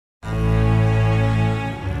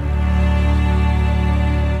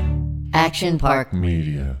Action Park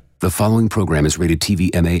Media. The following program is rated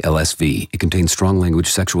TV MA-LSV. It contains strong language,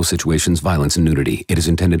 sexual situations, violence, and nudity. It is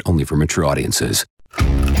intended only for mature audiences.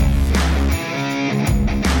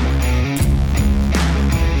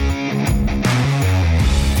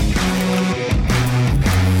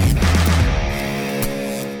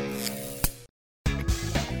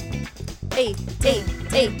 Hey.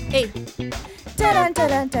 Dun, dun,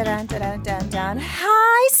 dun, dun, dun, dun, dun, dun.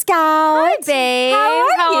 Hi, Scout. Hi, babe.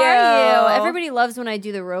 How are you? Everybody loves when I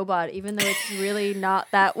do the robot, even though it's really not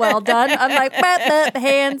that well done. I'm like, the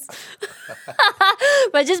hands.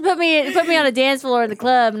 But just put me on a dance floor in the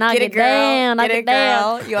club, knock it down, knock it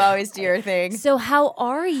down. You always do your thing. So how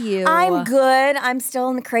are you? I'm good. I'm still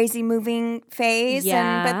in the crazy moving phase.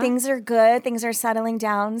 Yeah. But things are good. Things are settling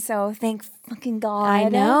down. So thank fucking God. I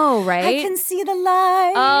know, right? I can see the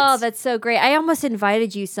light. Oh, that's so great. I almost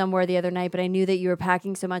invited you somewhere the other night, but I knew that you were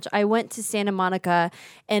packing so much. I went to Santa Monica,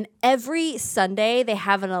 and every Sunday they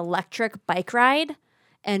have an electric bike ride.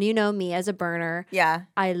 And you know me as a burner. Yeah.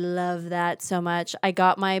 I love that so much. I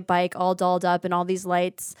got my bike all dolled up in all these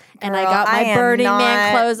lights. And Girl, I got my Burning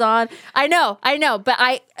Man clothes on. I know. But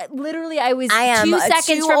I was 2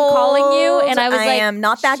 seconds from calling you. And I was I am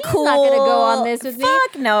not that she's cool. not going to go on this with me.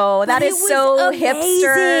 Fuck no. That is so amazing.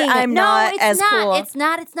 hipster. I'm not as cool. It's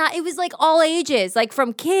not. It was like all ages. Like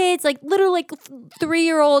from kids, like literally like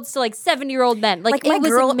 3-year-olds to like 7-year-old men. Like it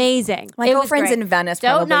was amazing. My girlfriends in Venice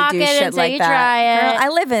Don't probably knock do it shit until like you that. try it. Girl,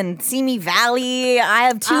 I live in Simi Valley. I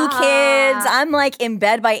have 2 kids. I'm like in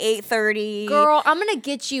bed by 8:30. Girl, I'm gonna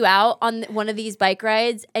get you out on one of these bike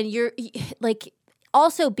rides, and you're like,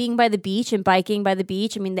 also being by the beach and biking by the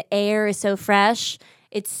beach. I mean, the air is so fresh.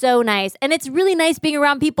 It's so nice. And it's really nice being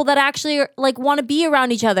around people that actually like want to be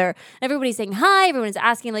around each other. Everybody's saying hi. Everyone's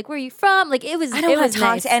asking like, where are you from? Like it was. I don't want to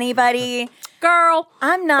talk nice. to anybody. Girl,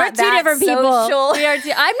 I'm not we're two that different social.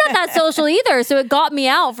 people. I'm not that social either. So it got me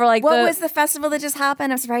out for like What was the festival that just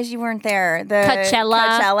happened? I'm surprised you weren't there. The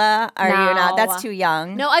Coachella. Are you No. not? That's too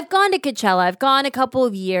young. No, I've gone to Coachella. I've gone a couple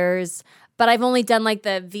of years, but I've only done like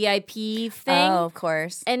the VIP thing. Oh, of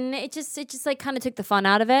course. And it just like kind of took the fun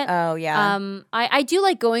out of it. Oh, yeah. I do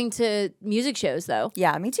like going to music shows though.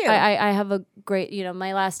 Yeah, me too. I have a great,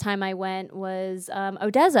 my last time I went was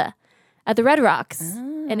Odessa at the Red Rocks.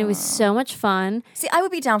 And it was so much fun. See, I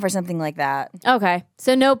would be down for something like that. Okay.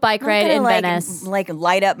 So no bike ride in Venice. Like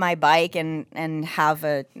light up my bike and have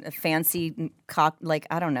a fancy cock, like,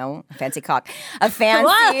 I don't know, a fancy cock. A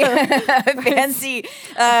fancy, a fancy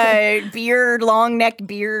beer, long neck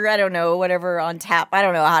beer, I don't know, whatever on tap. I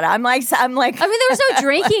don't know how to, I'm like. I mean, there was no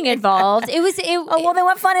drinking involved. Oh, well, then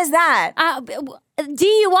what fun is that?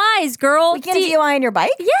 DUIs, girl. We get a DUI on your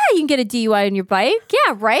bike? Yeah, you can get a DUI on your bike.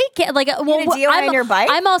 Yeah, right? Like, a DUI on your bike?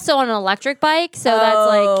 I'm also on an electric bike, so that's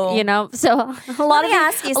like, so a lot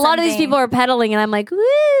of these people are pedaling, and I'm like, woo.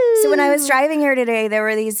 So when I was driving here today, there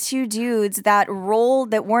were these 2 dudes that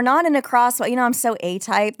were not in a crosswalk. I'm so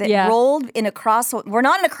A-type that rolled in a crosswalk. We're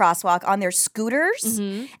not in a crosswalk on their scooters,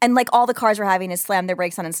 and like all the cars were having to slam their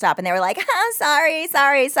brakes on and stop, and they were like, sorry.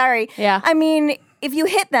 Yeah, I mean, if you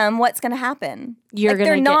hit them, what's going to happen? You're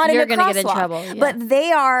going to get in trouble. Yeah. But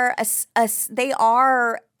they are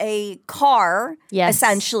a car,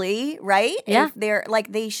 essentially, right? Yeah. If they're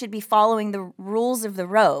like, they should be following the rules of the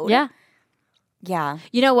road. Yeah. Yeah.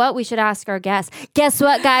 You know what? We should ask our guest. Guess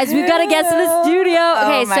what, guys? We've got a guest in the studio.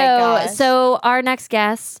 Okay, so our next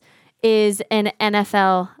guest is an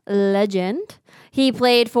NFL legend. He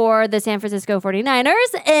played for the San Francisco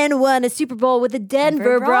 49ers and won a Super Bowl with the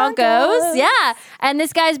Denver Broncos. Yeah. And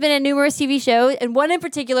this guy's been in numerous TV shows, and one in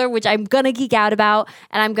particular, which I'm going to geek out about,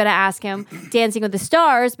 and I'm going to ask him, Dancing with the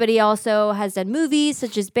Stars, but he also has done movies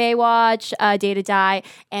such as Baywatch, Day to Die,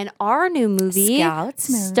 and our new movie,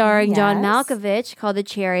 starring John Malkovich, called The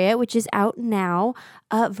Chariot, which is out now.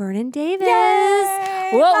 Vernon Davis. Yay!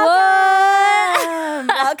 Welcome.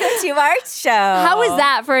 Welcome to our show. How was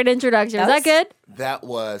that for an introduction? Was that good? That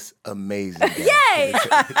was amazing. Yay!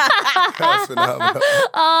 That was phenomenal.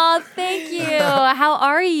 Oh, thank you. How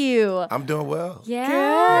are you? I'm doing well. Yeah.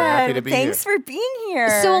 Happy to be Thanks here. for being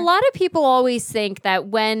here. So a lot of people always think that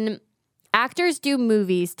when actors do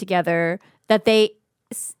movies together, that they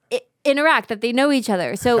interact, that they know each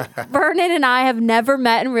other. So Vernon and I have never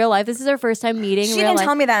met in real life. This is our first time meeting. She didn't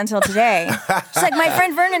tell me that until today. She's like, my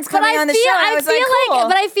friend Vernon's coming on the show. I was feel like, cool.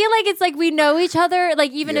 But I feel like it's like we know each other. Like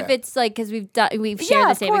even if it's like because we've shared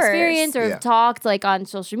the same experience or talked like on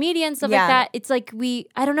social media and stuff like that. It's like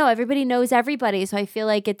I don't know. Everybody knows everybody, so I feel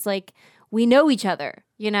like it's like we know each other.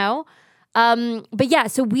 But yeah,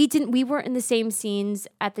 so we weren't in the same scenes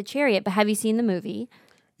at the Chariot. But have you seen the movie?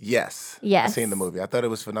 Yes. Yes. I've seen the movie. I thought it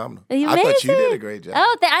was phenomenal. Amazing. I thought you did a great job.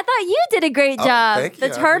 Oh, I thought you did a great job. Thank you.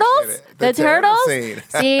 The I turtles? appreciate it. The turtle turtles?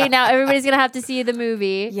 scene. See, now everybody's going to have to see the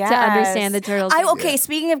movie to understand the turtles. Okay,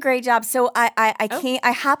 speaking of great jobs, so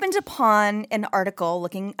I happened upon an article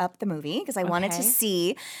looking up the movie because I wanted to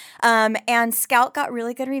see. And Scout got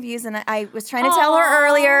really good reviews, and I was trying to tell her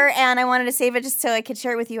earlier, and I wanted to save it just so I could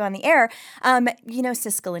share it with you on the air. You know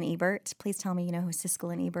Siskel and Ebert. Please tell me you know who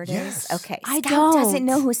Siskel and Ebert is. Okay, Scout doesn't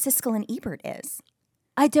know who Siskel and Ebert is.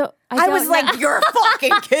 I don't. I was like, you're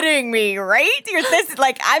fucking kidding me, right? You're this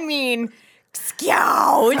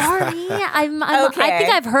Scout. Sorry, I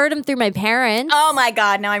think I've heard him through my parents. Oh my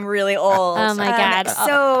God, now I'm really old. Oh my God.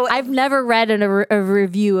 So I've never read a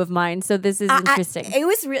review of mine, so this is interesting. It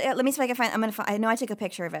was really. Let me see if I can find. I know I took a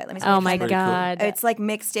picture of it. Let me see. Oh my God. Cool. It's like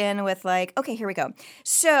mixed in with like. Okay, here we go.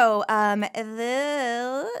 So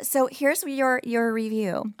so here's your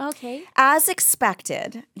review. Okay. As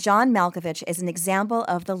expected, John Malkovich is an example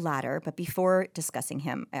of the latter. But before discussing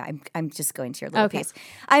him, I'm just going to your little piece.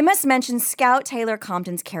 I must mention Scout Taylor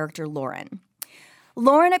Compton's character Lauren.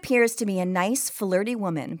 Lauren appears to be a nice, flirty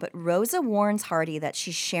woman, but Rosa warns Hardy that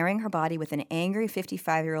she's sharing her body with an angry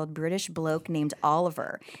 55-year-old British bloke named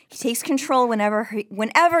Oliver. He takes control whenever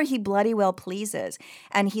he bloody well pleases,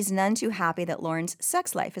 and he's none too happy that Lauren's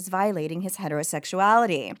sex life is violating his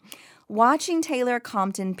heterosexuality. Watching Taylor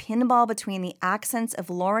Compton pinball between the accents of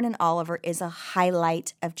Lauren and Oliver is a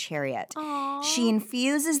highlight of Chariot. Aww. She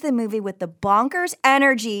infuses the movie with the bonkers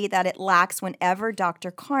energy that it lacks whenever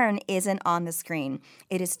Dr. Karn isn't on the screen.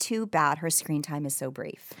 It is too bad her screen time is so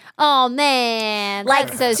brief. Oh man,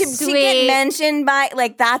 like that's so sweet. To get mentioned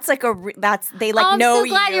by that's like they like know you. I'm so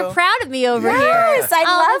glad you're proud of me over here. Yes, I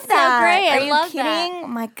love that. So great. Are I love you kidding? that. Oh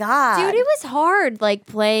my God, dude, it was hard. Like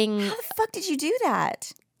playing. How the fuck did you do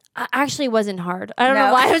that? Actually, wasn't hard. I don't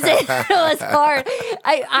know why I was saying it was hard.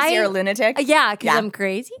 You're a lunatic? Yeah, because I'm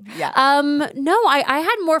crazy. Yeah. No, I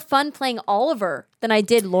had more fun playing Oliver than I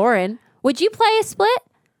did Lauren. Would you play a split?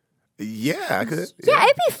 Yeah, I could. Yeah,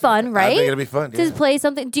 it'd be fun, right? I think it'd be fun. To play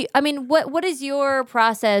something. What is your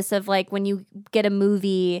process of like when you get a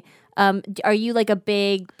movie? Are you like a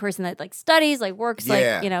big person that like studies, like works,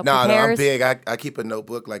 prepares? No, I'm big. I keep a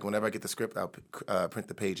notebook. Like whenever I get the script, I'll print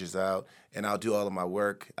the pages out, and I'll do all of my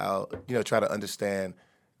work. I'll try to understand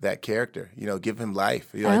that character. Give him life.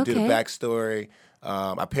 I do the backstory.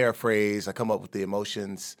 I paraphrase. I come up with the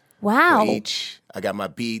emotions. Wow. For each. I got my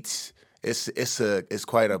beats. It's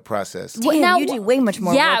quite a process. Damn, now, you do way much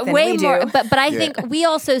more. Yeah, work than way we more. do. But I think we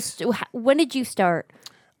also. When did you start?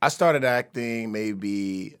 I started acting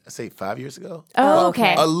maybe, I say 5 years ago. Oh,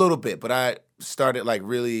 okay. A little bit, but I started like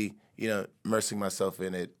really, immersing myself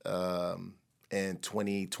in it in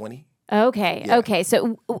 2020. Okay. Yeah. Okay.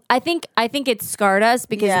 So I think it scarred us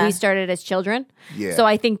because we started as children. Yeah. So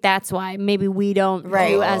I think that's why maybe we don't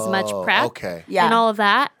do as much prep and all of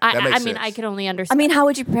that. I mean, I can only understand. I mean, how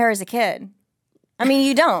would you prepare as a kid? I mean,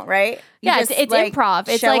 you don't, right? It's improv.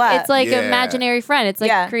 It's like an imaginary friend. It's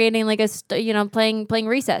like creating like playing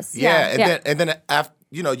recess. Yeah, and then after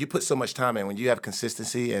you put so much time in when you have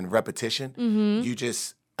consistency and repetition, you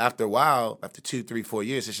just after a while, after 2, 3, 4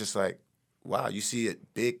 years, it's just like wow, you see a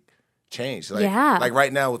big change. Like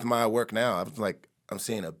right now with my work now, I'm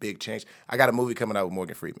seeing a big change. I got a movie coming out with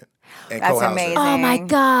Morgan Freeman. And That's co-houser. amazing. Oh my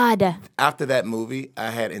God! After that movie,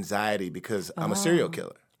 I had anxiety because I'm a serial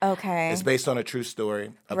killer. Okay. It's based on a true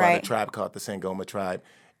story about a tribe called the Sangoma tribe.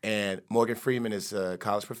 And Morgan Freeman is a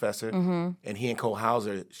college professor, and he and Cole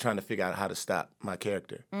Hauser is trying to figure out how to stop my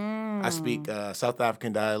character. I speak South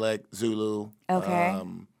African dialect, Zulu. Okay.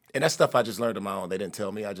 And that's stuff I just learned on my own. They didn't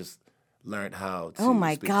tell me. I just learned how to Oh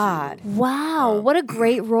my speak God. Zulu. Wow, what a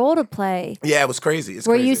great role to play. Yeah, it was crazy.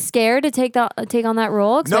 Were you scared to take on that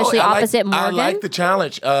role, especially opposite Morgan? I like the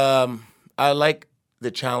challenge. I like the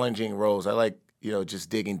challenging roles. I like just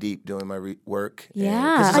digging deep, doing my work.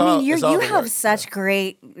 Yeah. I mean, you have such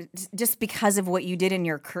great, just because of what you did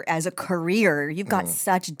in as a career, you've got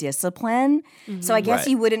such discipline. So I guess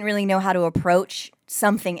you wouldn't really know how to approach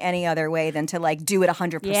something any other way than to like do it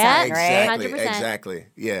 100%, yeah, right? 100%. Exactly.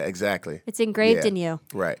 Yeah, exactly. It's engraved in you.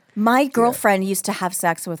 Right. My girlfriend used to have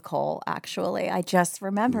sex with Cole, actually. I just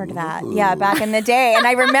remembered that. Yeah, back in the day. And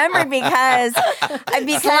I remembered because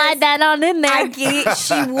slide that on in there.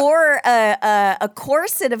 She wore a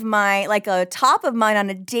corset of mine, like a top of mine on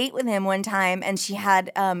a date with him one time, and she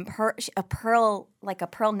had a pearl like a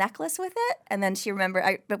pearl necklace with it, and then she remembered.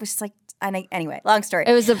 It was just like. Anyway, long story.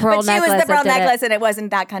 It was the pearl necklace. She was the pearl necklace, and it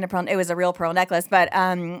wasn't that kind of pearl. It was a real pearl necklace. But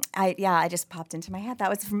I just popped into my head. That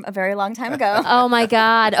was from a very long time ago. Oh my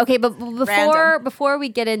God. Okay, but before we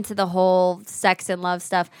get into the whole sex and love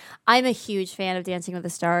stuff, I'm a huge fan of Dancing with the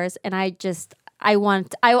Stars, and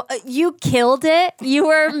you killed it. You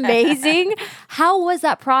were amazing. How was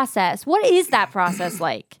that process? What is that process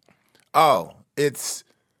like? Oh, it's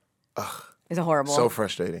horrible. So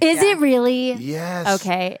frustrating. Is it really? Yes.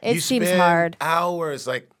 Okay. It seems spend hard. Hours.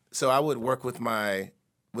 So I would work with my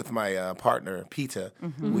partner, Pita.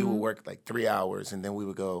 Mm-hmm. We would work like 3 hours, and then we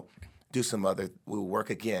would go do we would work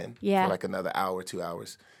again for like another hour, 2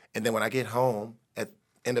 hours. And then when I get home at the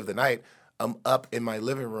end of the night, I'm up in my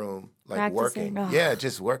living room, like Practicing. working. Ugh. Yeah,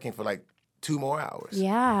 just working for like 2 more hours.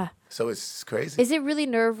 Yeah. So it's crazy. Is it really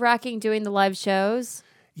nerve-wracking doing the live shows?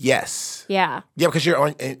 Yes. Yeah. Yeah,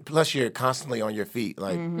 because plus you're constantly on your feet,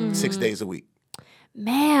 like 6 days a week.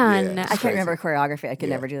 Man. Yeah, I can't remember choreography. I could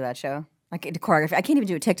never do that show. Choreography. I can't even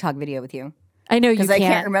do a TikTok video with you. I know you can't. Because I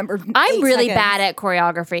can't remember. I'm really 8 seconds. bad at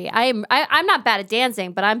choreography. I'm not bad at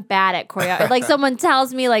dancing, but I'm bad at choreography. Like someone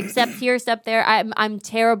tells me like step here, step there. I'm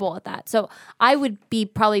terrible at that. So I would be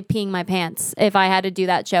probably peeing my pants if I had to do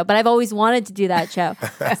that show. But I've always wanted to do that show.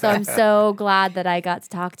 So I'm so glad that I got to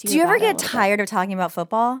talk to you. Do you ever about it get tired of talking about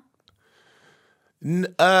football?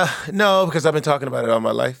 No, because I've been talking about it all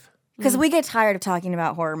my life. Because we get tired of talking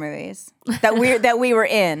about horror movies that we were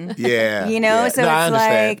in. Yeah. You know, yeah. so No, it's I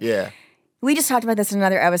understand. like Yeah. we just talked about this in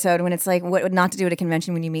another episode when it's like what not to do at a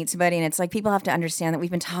convention when you meet somebody, and it's like people have to understand that we've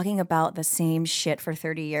been talking about the same shit for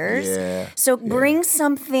 30 years. Yeah. So bring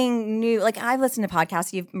something new. Like I've listened to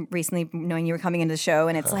podcasts you've recently knowing you were coming into the show,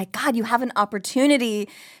 and it's like, God, you have an opportunity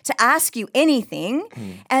to ask you anything,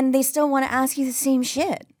 and they still want to ask you the same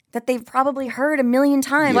shit that they've probably heard a million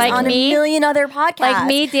times Like on me? a million other podcasts. Like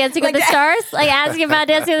me dancing with the stars? Like asking about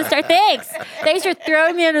Dancing with the Stars? Thanks. Thanks for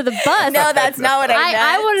throwing me under the bus. No, that's not what I meant.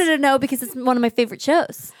 I wanted to know because it's one of my favorite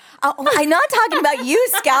shows. Oh, I'm not talking about you,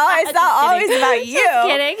 Scout. It's not always about you. Just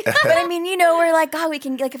kidding. But I mean, we're like, God, we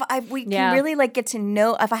can like we Yeah. can really like get to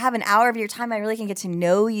know. If I have an hour of your time, I really can get to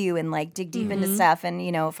know you and like dig deep into stuff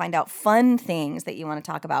and find out fun things that you want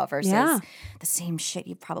to talk about versus the same shit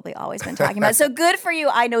you've probably always been talking about. So good for you.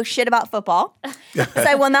 I know shit about football, so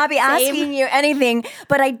I will not be asking you anything.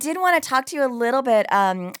 But I did want to talk to you a little bit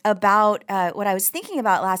about what I was thinking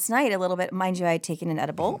about last night. A little bit, mind you, I had taken an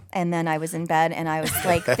edible and then I was in bed and I was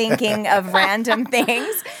like thinking of random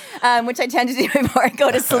things, which I tend to do before I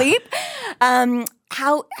go to sleep.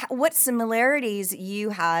 What similarities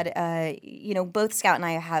you had? Both Scout and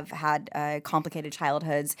I have had complicated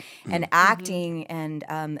childhoods, and acting and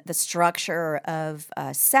the structure of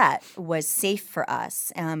set was safe for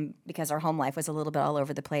us because our home life was a little bit all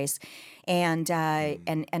over the place. And I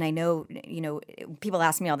know people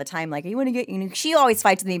ask me all the time like, you want to get she always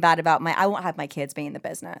fights with me bad about I won't have my kids be in the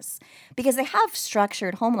business because they have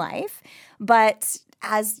structured home life, but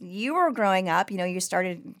as you were growing up, you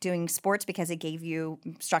started doing sports because it gave you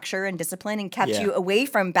structure and discipline and kept you away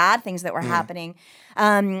from bad things that were happening.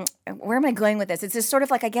 Where am I going with this? It's just sort of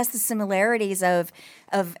like, I guess, the similarities of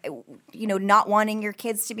not wanting your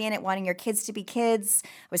kids to be in it, wanting your kids to be kids. I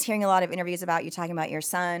was hearing a lot of interviews about you talking about your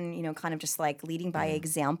son, kind of just like leading by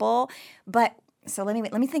example. But so let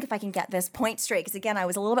me think if I can get this point straight, because again, I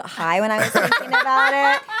was a little bit high when I was thinking about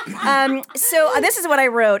it. So this is what I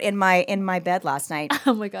wrote in my bed last night.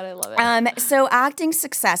 Oh my God, I love it. So acting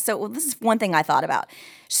success. So this is one thing I thought about.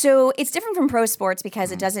 So it's different from pro sports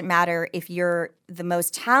because it doesn't matter if you're the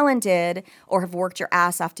most talented or have worked your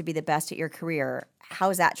ass off to be the best at your career.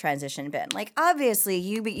 How's that transition been? Like, obviously,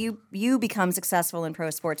 you become successful in pro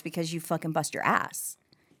sports because you fucking bust your ass.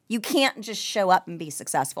 You can't just show up and be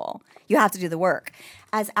successful. You have to do the work.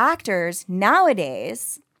 As actors,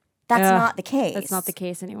 nowadays, that's not the case. That's not the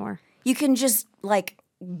case anymore. You can just like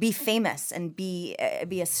be famous and be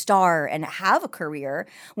a star and have a career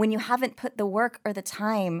when you haven't put the work or the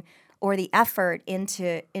time or the effort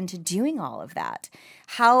into doing all of that.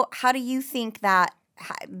 How do you think that?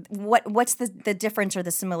 What's the difference or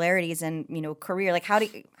the similarities in career? Like how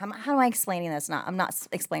am I explaining this? I'm not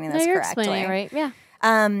explaining this correctly. Explaining it right. Yeah.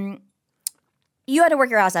 You had to work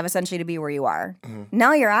your ass off essentially to be where you are.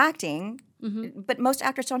 Now you're acting, but most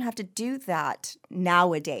actors don't have to do that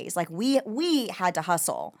nowadays. Like we had to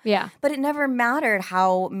hustle. Yeah. But it never mattered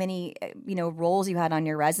how many roles you had on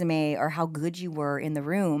your resume or how good you were in the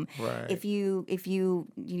room. Right. If you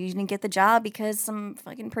didn't get the job because some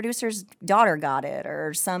fucking producer's daughter got it,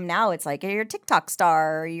 or now it's like you're a TikTok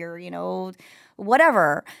star, or you're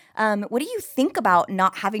whatever. What do you think about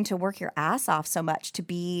not having to work your ass off so much to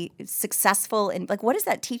be successful? And like, what is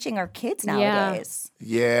that teaching our kids nowadays?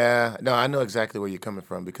 Yeah. No, I know exactly where you're coming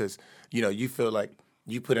from because, you feel like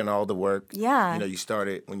you put in all the work. Yeah. You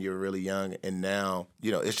started when you were really young and now,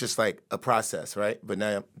 it's just like a process, right? But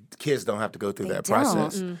now kids don't have to go through that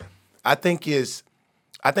process. I think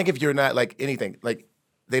if you're not like anything, like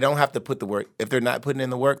they don't have to put the work. If they're not putting in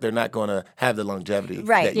the work, they're not going to have the longevity.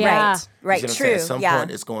 Right, that you right, need. right. You see what I'm True. saying? At some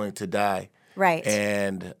point, it's going to die. Right.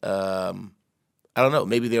 And I don't know.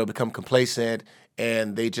 Maybe they'll become complacent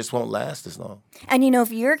and they just won't last as long. And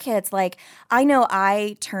if your kids, like, I know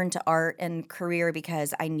I turned to art and career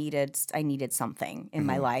because I needed something in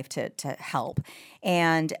my life to help.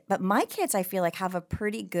 But my kids, I feel like, have a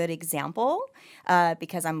pretty good example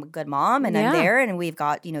because I'm a good mom and I'm there, and we've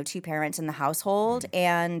got 2 parents in the household,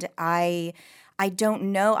 and I don't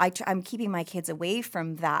know. I'm keeping my kids away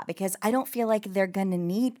from that because I don't feel like they're gonna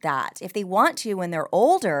need that. If they want to when they're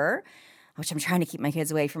older, which I'm trying to keep my kids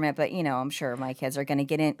away from it, but I'm sure my kids are gonna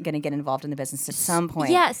get involved in the business at some point.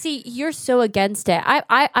 Yeah, see, you're so against it.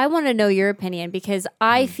 I want to know your opinion because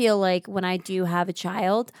I feel like when I do have a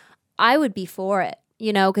child, I would be for it.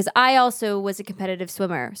 Because I also was a competitive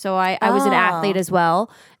swimmer, so I was an athlete as well,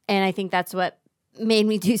 and I think that's what made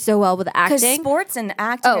me do so well with acting. Because sports and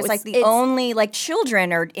acting is like the only, like,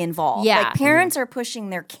 children are involved. Yeah. Like, parents are pushing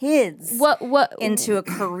their kids into a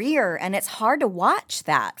career, and it's hard to watch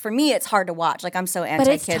that. For me, it's hard to watch. Like, I'm so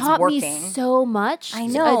anti-kids working. But it's taught me so much I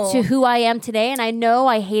know. To who I am today, and I know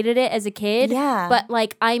I hated it as a kid. Yeah. But,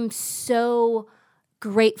 like, I'm so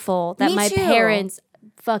grateful that my parents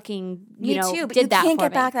fucking, Me too, but did you that can't for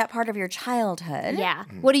get me. back that part of your childhood. Yeah.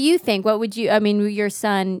 What do you think? What would you? I mean, your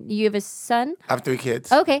son. You have a son. I have 3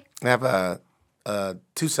 kids. Okay. I have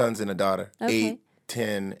 2 sons and a daughter, Okay. 8,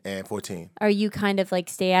 10, and 14. Are you kind of like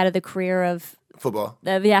stay out of the career of Football.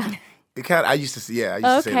 yeah? I used to say that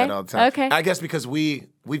all the time. Okay. I guess because we've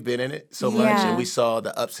been in it so much and we saw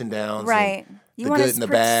the ups and downs. Right. And You the want good and the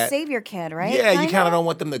bad. save your kid, right? Yeah, you kind of don't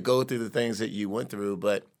want them to go through the things that you went through,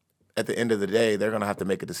 but at the end of the day, they're going to have to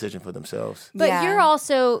make a decision for themselves. But Yeah. you're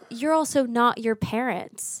also not your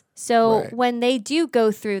parents. So Right. when they do go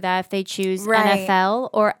through that, if they choose Right. NFL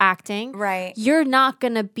or acting, Right. you're not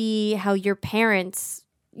going to be how your parents,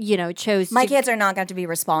 chose My to. kids are not going to be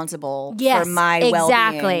responsible Yes, for my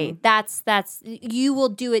exactly. well-being. That's you will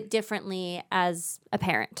do it differently as a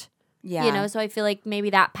parent. Yeah. So I feel like maybe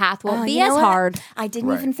that path won't Oh, be you know as what? hard. I didn't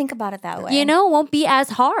Right. even think about it that way. It won't be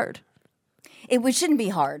as hard. It shouldn't be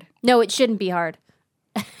hard. No, it shouldn't be hard.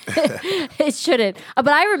 It shouldn't. But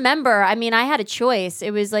I remember, I had a choice.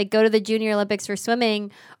 It was like go to the Junior Olympics for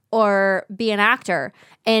swimming or be an actor.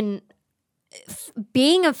 And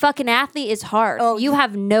being a fucking athlete is hard. Oh, you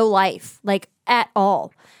have no life, like at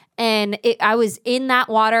all. And I was in that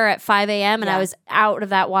water at 5 a.m. and I Yeah. was out of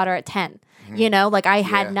that water at 10. Like I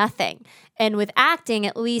had Yeah. nothing. And with acting,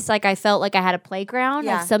 at least like I felt like I had a playground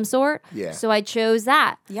Yeah. of some sort. Yeah. So I chose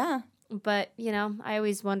that. Yeah. But I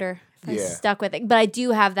always wonder if I Yeah. stuck with it. But I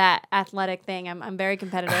do have that athletic thing. I'm very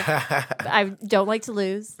competitive. I don't like to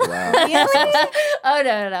lose. Wow. Oh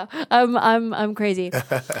no. I'm crazy.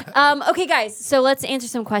 Okay, guys. So let's answer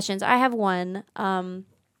some questions. I have one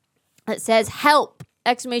that says "Help!"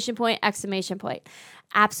 Exclamation point! Exclamation point!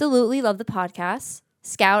 Absolutely love the podcast.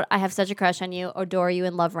 Scout, I have such a crush on you. Adore you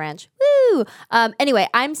in Love Ranch. Woo! Anyway,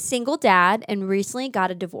 I'm single dad and recently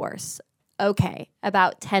got a divorce. Okay,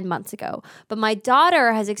 about 10 months ago. But my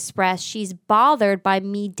daughter has expressed she's bothered by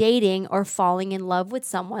me dating or falling in love with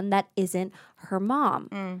someone that isn't her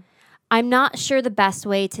mom. I'm not sure the best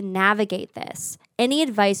way to navigate this. Any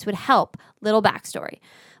advice would help. Little backstory.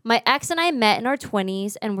 My ex and I met in our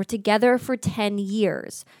 20s and were together for 10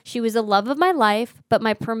 years. She was the love of my life, but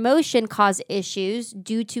my promotion caused issues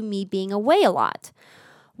due to me being away a lot.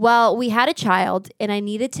 Well, we had a child and I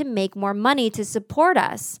needed to make more money to support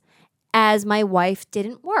us as my wife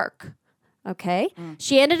didn't work. Okay.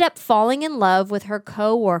 She ended up falling in love with her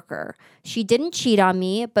coworker. She didn't cheat on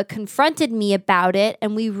me, but confronted me about it.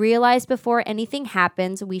 And we realized before anything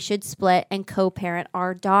happens, we should split and co-parent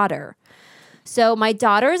our daughter. So my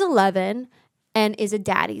daughter is 11 and is a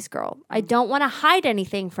daddy's girl. I don't want to hide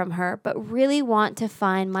anything from her, but really want to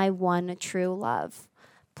find my one true love.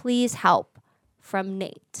 Please help. From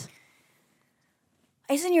Nate.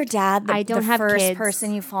 Isn't your dad I don't have first kids.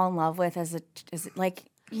 person you fall in love with as like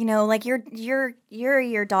like you're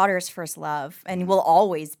your daughter's first love and will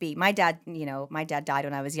always be. My dad died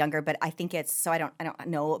when I was younger, but I think it's so I don't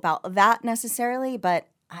know about that necessarily, but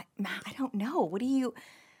I don't know. What do you?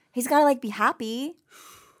 He's got to like be happy.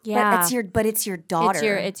 Yeah. But it's your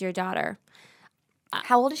daughter. It's your daughter.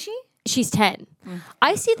 How old is she? she's 10.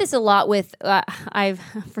 I see this a lot with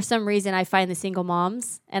for some reason I find the single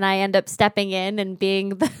moms, and I end up stepping in and being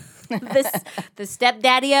the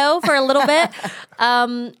stepdaddy-o for a little bit.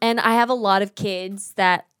 And I have a lot of kids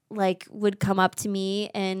that like would come up to me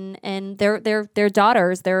and their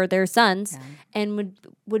daughters, their sons, and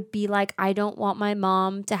would be like, I don't want my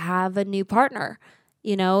mom to have a new partner.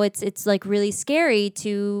 You know, it's like really scary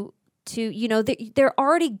to you know, they're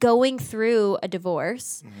already going through a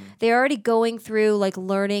divorce. They're already going through like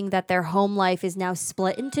learning that their home life is now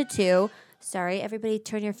split into two. Sorry, everybody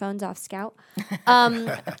turn your phones off, Scout.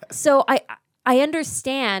 So I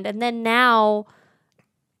understand. And then now,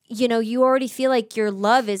 you know, you already feel like your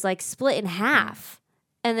love is like split in half.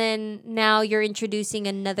 And then now you're introducing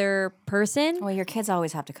another person. Well, your kids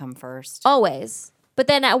always have to come first. Always. But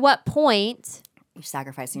then at what point... You're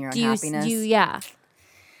sacrificing your own happiness. Yeah.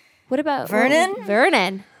 What about Vernon?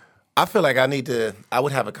 Vernon. I feel like I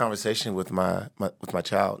would have a conversation with my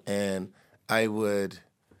child, and I would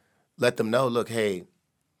let them know, look, hey,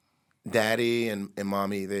 daddy and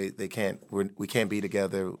mommy, we can't be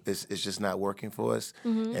together. It's just not working for us.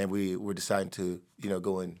 And we're deciding to, you know,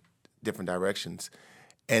 go in different directions.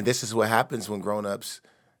 And this is what happens when grown-ups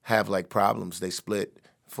have like problems. They split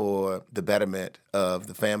for the betterment of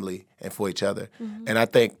the family and for each other. And I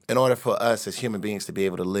think in order for us as human beings to be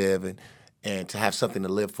able to live and to have something to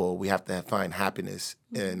live for, we have to find happiness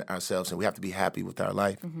in ourselves, and we have to be happy with our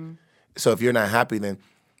life. So if you're not happy, then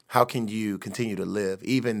how can you continue to live,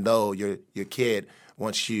 even though your kid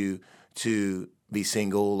wants you to be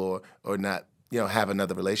single or not, you know, have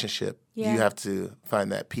another relationship? You have to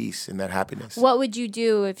find that peace and that happiness. What would you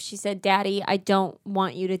do if she said, Daddy, I don't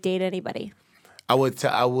want you to date anybody? I would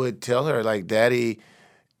tell her, like, daddy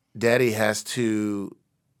has to,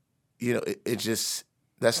 you know, it just,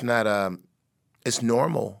 that's not, it's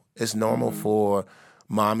normal. It's normal for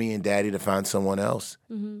mommy and daddy to find someone else,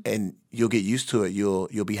 and you'll get used to it.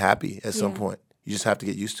 You'll be happy at some point. You just have to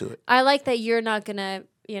get used to it. I like that you're not gonna,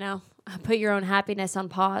 you know, put your own happiness on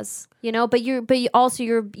pause, you know, but you're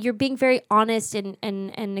being very honest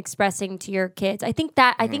and expressing to your kids. I think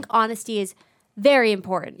I think honesty is very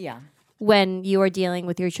important. Yeah. When you are dealing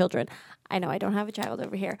with your children. I know I don't have a child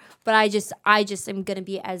over here, but I just am going to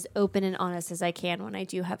be as open and honest as I can when I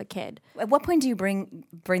do have a kid. At what point do you bring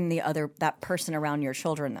that person around your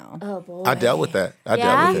children though? Oh boy. I dealt with that.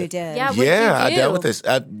 You did. Yeah, I dealt with this.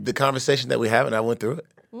 The conversation that we had, and I went through it.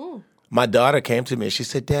 My daughter came to me and she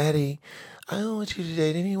said, Daddy, I don't want you to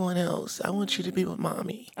date anyone else. I want you to be with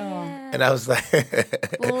mommy. And I was like,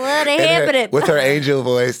 what happened? With her angel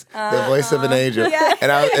voice, the voice of an angel. Yeah.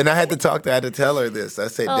 And I had to tell her this. I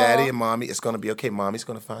said, Daddy and mommy, it's going to be okay. Mommy's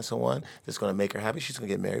going to find someone that's going to make her happy. She's going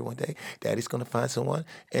to get married one day. Daddy's going to find someone,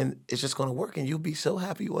 and it's just going to work, and you'll be so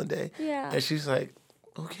happy one day. Yeah. And she's like,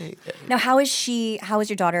 okay. Now, how is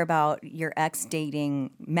your daughter about your ex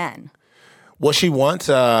dating men? Well, she wants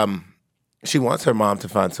her mom to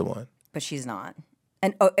find someone. But she's not.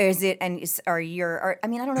 And is it? And I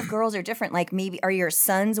mean, I don't know if girls are different. Like maybe are your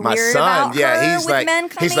sons weird about her he's with like, men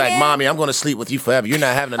coming he's like, in? Mommy, I'm going to sleep with you forever. You're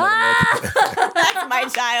not having another man. That's my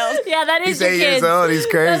child. Yeah, that is He's your 8 kid. years old. He's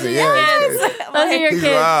crazy. Those are your kids.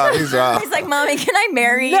 Wild. He's wild. He's like, Mommy, can I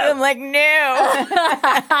marry you? I'm like, no.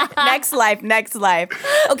 Next life.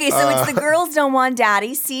 Okay, so it's the girls don't want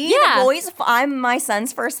daddy. See, the boys. I'm my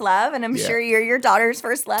son's first love, and I'm sure you're your daughter's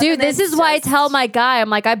first love. Dude, this is why I tell my guy, I'm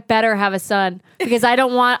like, I better have a son because I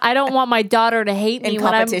don't want my daughter to hate me in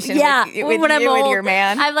when I'm with your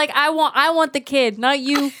man. I'm like, I want the kid, not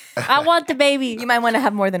you. I want the baby. You might want to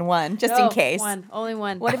have more than one, just in case. Only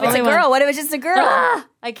one. What if it's a girl? What if it's just a girl?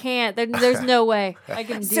 I can't. There's no way I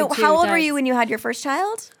can do So two how old times. were you when you had your first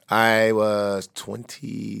child? I was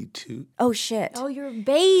 22. Oh, shit. Oh, you're a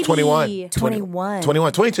baby. 21.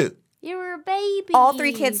 22. You were a baby. All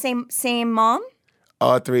three kids, same mom?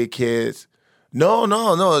 All three kids. No.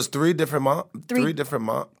 It's three different moms. Three different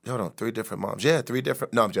moms. Hold on, 3 different moms. Yeah, 3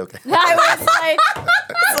 different. No, I'm joking. I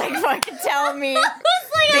was like, fucking tell me.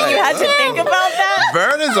 That you had to think about that?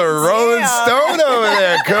 Vernon's a rolling stone over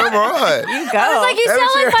there. Come on. You go. I was like, you sound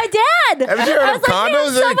like my dad. Haven't you heard of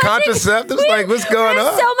condoms and contraceptives? Like, what's going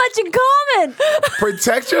on? So much in common.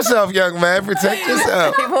 Protect yourself, young man. Protect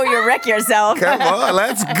yourself. Before you wreck yourself. Come on,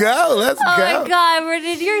 let's go. Let's go. Oh my God,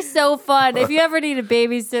 Vernon, you're so fun. If you ever need a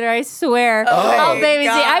babysitter, I swear, I'll babysit.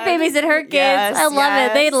 I babysit her kids. Yes, I love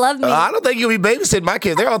it. They love me. I don't think you'll be babysitting my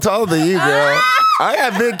kids. They're all taller than you, girl. I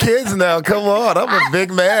got big kids now. Come on, I'm a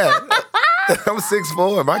big man. I'm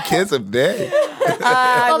 6'4". My kids are big.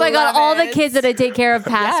 Oh my God, all the kids that I take care of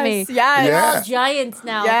pass me. Yes. They're all giants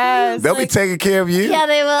now. Yes. They'll be taking care of you. Yeah,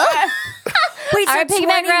 they will. Wait, so All right,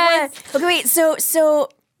 piggyback rides. Okay, wait. So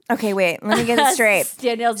Okay, wait. Let me get this straight.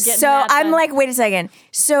 Danielle's getting so that I'm done. like, wait a second.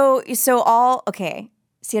 So okay.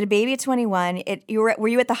 So you had a baby at 21. Were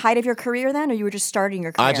you at the height of your career then, or you were just starting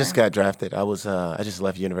your career? I just got drafted. I just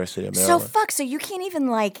left University of Maryland. So you can't even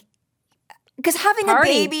like. Because having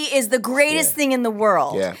Party. a baby is the greatest thing in the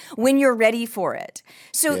world when you're ready for it.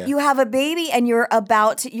 So you have a baby and you're a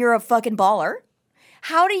fucking baller.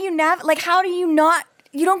 How do you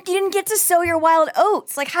you didn't get to sow your wild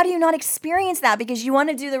oats. Like, how do you not experience that? Because you want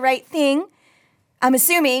to do the right thing. I'm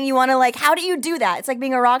assuming you want to how do you do that? It's like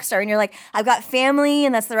being a rock star and you're like, I've got family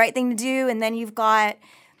and that's the right thing to do. And then you've got,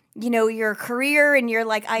 your career and you're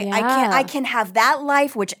like, I can have that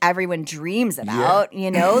life, which everyone dreams about,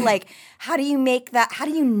 like, how do you make that? How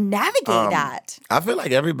do you navigate that? I feel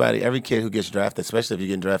like every kid who gets drafted, especially if you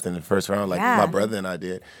get drafted in the first round, like my brother and I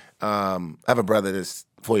did. I have a brother that's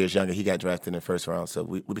 4 years younger. He got drafted in the first round. So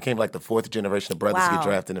we became like the fourth generation of brothers to get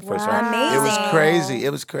drafted in the first round. Amazing.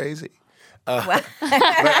 It was crazy.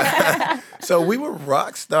 So we were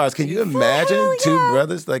rock stars. Can you imagine two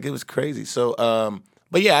brothers? Like, it was crazy. So,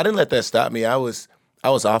 but yeah, I didn't let that stop me. I was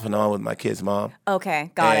off and on with my kid's mom.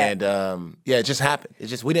 Okay, got it. And it just happened.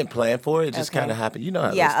 We didn't plan for it. It just kind of happened. You know how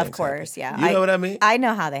those things of course, happen. You know what I mean? I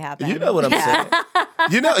know how they happen. You know what I'm saying?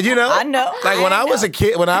 You know. I know. Like when I was a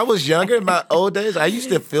kid, when I was younger, in my old days, I used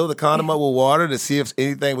to fill the condom up with water to see if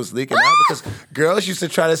anything was leaking out because girls used to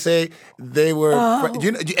try to say they were.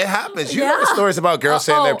 It happens. You heard stories about girls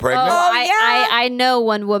saying they're pregnant. I know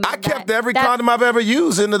one woman. I kept every condom I've ever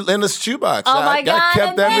used in the shoebox. Oh my God! I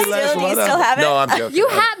kept every last one. Do you still have it? No, I'm joking.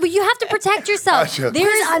 But you have to protect yourself.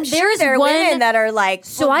 I'm sure there are women that are like.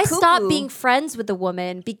 So I stopped being friends with a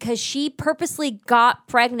woman because she purposely got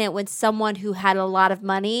pregnant with someone who had a lot of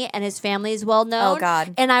money and his family is well known. Oh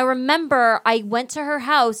God! And I remember I went to her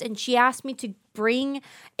house and she asked me to bring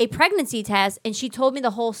a pregnancy test and she told me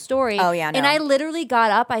the whole story. Oh yeah, no. And I literally got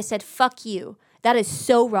up. I said, "Fuck you. That is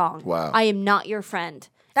so wrong. Wow. I am not your friend."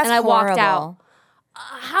 That's and I horrible. walked out.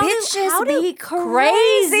 Bitches be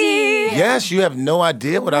crazy. Yes, you have no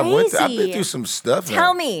idea what I went through. I've been through some stuff.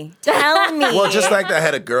 Tell me. Well, just like that, I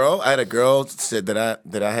had a girl said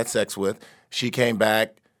that I had sex with. She came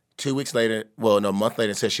back 2 weeks later, a month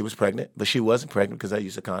later, and said she was pregnant, but she wasn't pregnant because I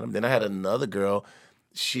used a condom. Then I had another girl.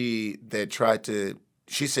 She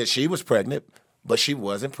said she was pregnant, but she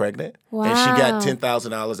wasn't pregnant, and she got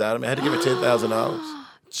 $10,000 out of me. I had to give her $10,000.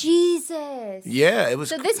 Jesus. Yeah, it was.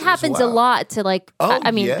 So this happens a lot to like. Oh,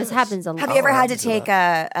 I mean, yes. this happens a lot. Have you ever had to take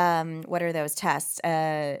what are those tests?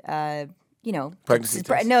 Pregnancy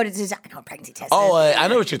test? No, pregnancy test. Oh, I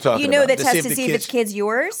know what you're talking about. You know the test to see if the kid's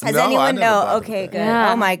yours? Has No, anyone? I never No. thought Okay, about good.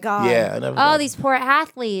 that. Oh my God. Yeah, I never. Oh, these poor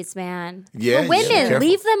athletes, man. Yeah, The women, careful.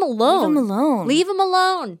 leave them alone. Leave them alone. Leave them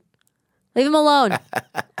alone. Leave them alone.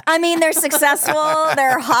 I mean, they're successful,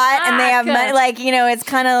 they're hot, and they have money. Like, it's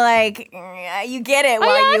kind of like you get it.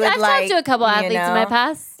 While you would I've talked to a couple athletes in my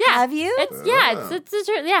past. Yeah, have you? It's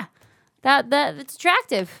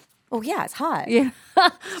attractive. Oh yeah, it's hot. Yeah,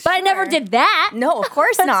 but I never did that. No, of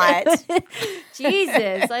course not.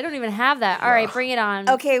 Jesus, I don't even have that. All right, bring it on.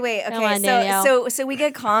 Okay, wait. Come Okay, on, Danielle. so we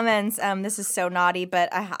get comments. This is so naughty, but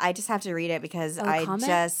I just have to read it because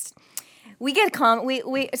we get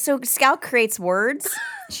so Scout creates words.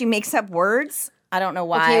 She makes up words. I don't know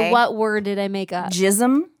why. Okay, what word did I make up?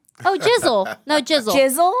 Jism. Oh, jizzle. No, jizzle.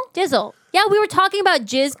 Jizzle? Jizzle. Yeah, we were talking about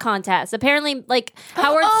jizz contests. Apparently, like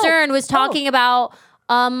Howard Stern was talking about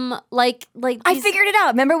like I figured it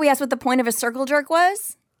out. Remember we asked what the point of a circle jerk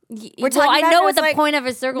was? We're talking I know what the point of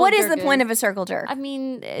a circle jerk is. What is the point of a circle jerk? I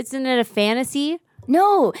mean, isn't it a fantasy?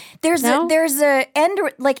 No. There's a end,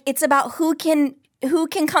 like it's about who can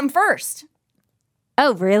come first.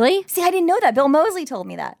 Oh, really? See, I didn't know that. Bill Moseley told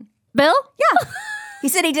me that. Bill? Yeah. He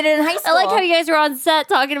said he did it in high school. I like how you guys were on set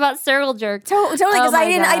talking about circle jerk. Totally, because I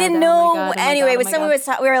didn't know. Anyway, we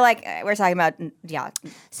were like, we're talking about, yeah.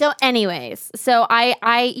 So anyways,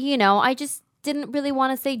 I just didn't really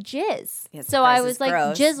want to say jizz. It's so gross, I was like,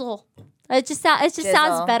 gross. jizzle. It just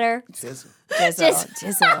sounds better. Jizzle.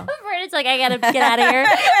 Jizzle. It's like, I gotta get out of here.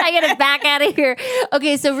 I gotta back out of here.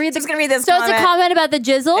 Okay, so read. Just gonna read this. So comment. it's a comment about the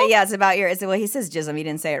jizzle. Yeah, it's about well, he says jism. He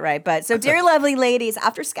didn't say it right, but so dear lovely ladies,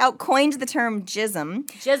 after Scout coined the term jism,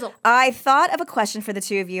 I thought of a question for the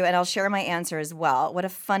two of you, and I'll share my answer as well.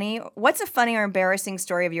 What's a funny or embarrassing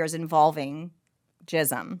story of yours involving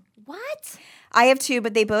jism? What? I have two,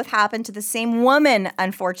 but they both happen to the same woman.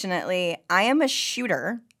 Unfortunately, I am a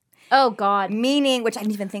shooter. Oh God. Meaning, which I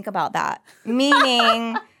didn't even think about that.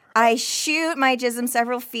 Meaning, I shoot my jism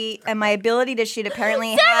several feet, and my ability to shoot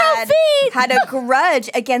apparently feet! had a grudge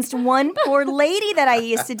against one poor lady that I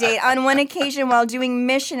used to date. On one occasion while doing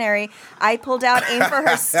missionary, I pulled out aim for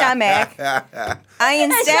her stomach. I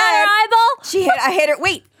instead... shot her eyeball? I hit her...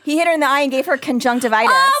 Wait. He hit her in the eye and gave her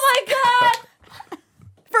conjunctivitis. Oh, my God.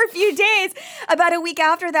 For a few days. About a week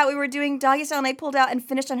after that, we were doing doggy style, and I pulled out and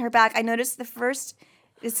finished on her back. I noticed the first...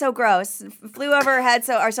 It's so gross. Flew over her head.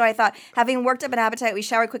 So I thought, having worked up an appetite, we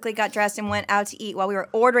showered quickly, got dressed, and went out to eat. While we were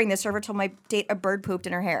ordering, the server told my date a bird pooped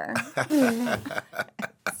in her hair.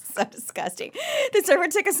 So disgusting. The server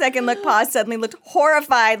took a second look, paused, suddenly looked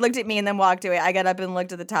horrified, looked at me, and then walked away. I got up and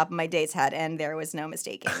looked at the top of my date's head, and there was no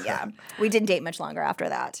mistaking. Yeah. We didn't date much longer after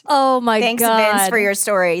that. Oh, my God. Thanks, Vince, for your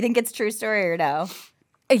story. You think it's a true story or no?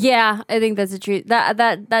 Yeah, I think that's a true.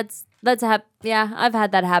 Yeah, I've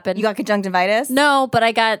had that happen. You got conjunctivitis? No, but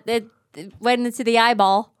I got it went into the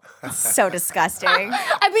eyeball. So disgusting.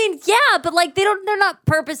 I mean, yeah, but like they're not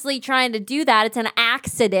purposely trying to do that. It's an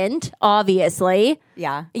accident, obviously.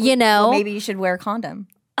 Yeah. You know. Well, maybe you should wear a condom.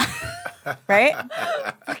 Right?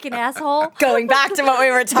 Fucking asshole. Going back to what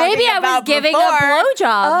we were talking Maybe I about was giving before. a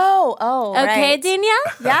blowjob. Oh, okay, right. Danielle?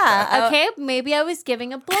 Yeah. Okay, maybe I was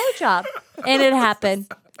giving a blowjob and it happened.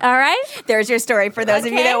 All right? There's your story for those of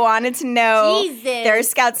you Okay. that wanted to know. Jesus. There's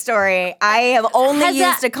Scout's story. I have only Has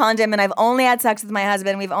used that- a condom, and I've only had sex with my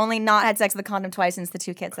husband. We've only not had sex with a condom twice since the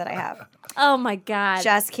 2 kids that I have. Oh my God.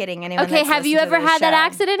 Just kidding. Anyone Okay, that's have you listened ever to this had that show.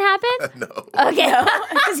 accident happen? No. Okay.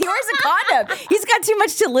 Because he wears a condom. He's got too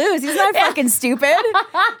much to lose. He's not fucking stupid.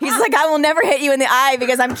 He's like, I will never hit you in the eye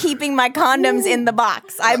because I'm keeping my condoms in the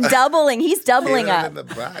box. I'm doubling. He's doubling Hit him up. in the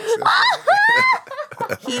box.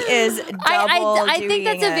 He is double I think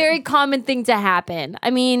that's a very common thing to happen. I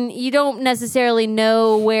mean, you don't necessarily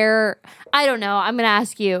know where. I don't know. I'm going to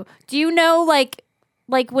ask you. Do you know, like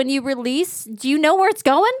when you release, do you know where it's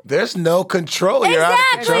going? There's no control. You're out of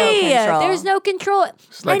control. Exactly. There's no control.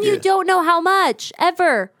 like And you it- don't know how much,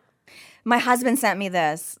 ever. My husband sent me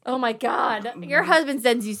this. Oh my God. Your husband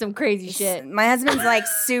sends you some crazy shit. My husband's like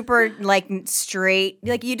super like straight.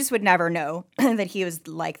 Like you just would never know that he was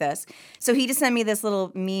like this. So he just sent me this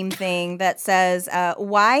little meme thing that says,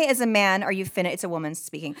 "Why as a man are you It's a woman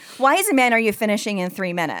speaking. Why as a man are you finishing in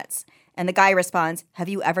 3 minutes?" And the guy responds, "Have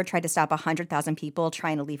you ever tried to stop 100,000 people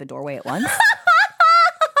trying to leave a doorway at once?"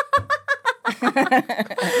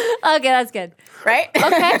 Okay, that's good. Right?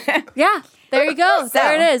 Okay. Yeah. There you go.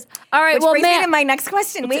 There it is. All right. Which Well, brings me man. to my next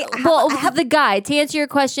question. Wait, The guy, to answer your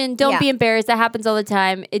question, don't Yeah. be embarrassed. That happens all the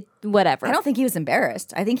time. Whatever. I don't think he was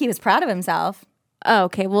embarrassed. I think he was proud of himself. Oh,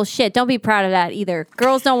 okay. Well, shit. Don't be proud of that either.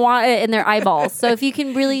 Girls don't want it in their eyeballs. So if you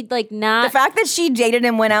can really not. The fact that she dated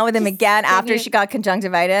him, went out with him again after it- she got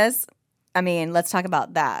conjunctivitis. I mean, let's talk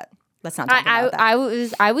about that. Let's not talk about that.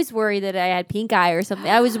 I was worried that I had pink eye or something.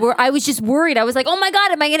 I was just worried. I was like, oh my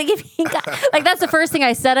God, am I gonna get pink eye? Like that's the first thing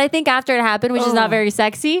I said, I think, after it happened, which is not very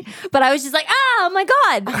sexy. But I was just like, oh my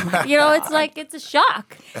God. It's like it's a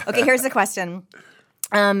shock. Okay, here's the question.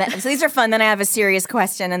 So these are fun. Then I have a serious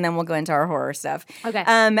question, and then we'll go into our horror stuff. Okay.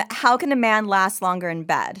 How can a man last longer in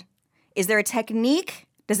bed? Is there a technique?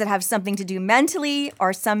 Does it have something to do mentally, or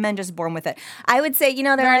are some men just born with it? I would say,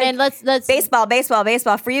 they're Vernon, like, let's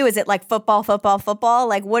baseball. For you, is it like football?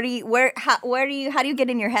 Like, how do you get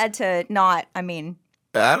in your head to not? I mean,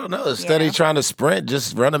 I don't know. Instead of trying to sprint,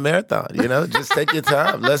 just run a marathon. Just take your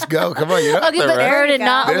time. Let's go. Come on, you're out okay, there, but right? Vernon,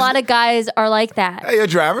 not a There's- lot of guys are like that. Hey, your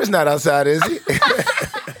driver's not outside, is he?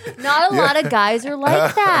 Not a lot of guys are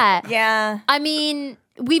like that. yeah. I mean,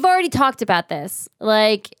 we've already talked about this.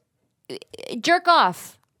 Like, jerk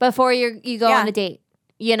off before you go on a date.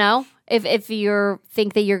 If you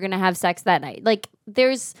think that you're gonna have sex that night. Like,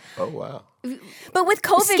 there's Oh wow. But with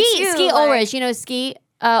COVID, Ski too, Ulrich. Ski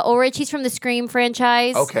Ulrich. He's from the Scream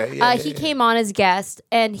franchise. Okay, he came on as guest,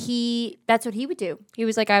 and that's what he would do. He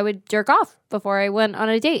was like, I would jerk off before I went on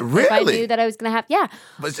a date. If I Really? knew that I was gonna have. Yeah.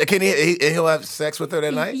 But can he'll have sex with her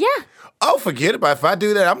that night? Yeah. Oh, forget about it. If I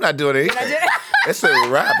do that, I'm not doing anything. It's a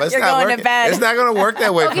wrap. It's You're not going to working. bed. It's not going to work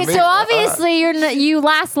that way Okay, for me. so obviously you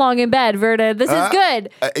last long in bed, Vernon. This is good.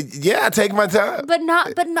 Yeah, I take my time. But not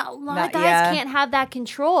a lot of guys can't have that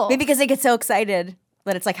control. maybe because they get so excited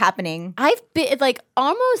that it's like happening. I've been like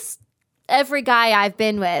almost every guy I've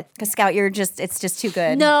been with. Because Scout, it's just too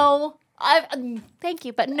good. No, thank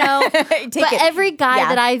you, but no. But it. every guy Yeah.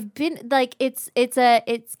 that I've been like, it's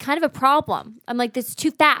kind of a problem. I'm like, this is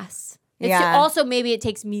too fast. Yeah. Also, maybe it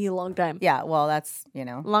takes me a long time. Yeah, well, that's,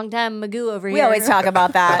 Long time Magoo over here. we always talk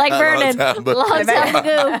about that. like Vernon. time, but- Long time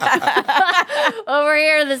Magoo. Over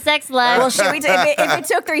here in the sex lab. well, should we if it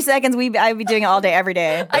took 3 seconds, I'd be doing it all day, every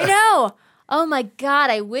day. I know. Oh my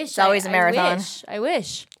God, I wish. It's always a marathon. I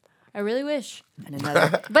wish. I really wish. And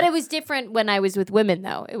another. But it was different when I was with women,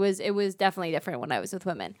 though. It was definitely different when I was with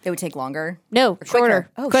women. It would take longer? No, shorter.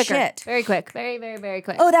 Oh, quicker. shit. Very quick. Very, very, very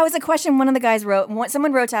quick. Oh, that was a question one of the guys wrote.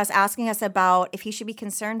 Someone wrote to us asking us about if he should be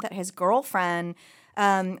concerned that his girlfriend...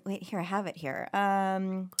 wait, here, I have it here.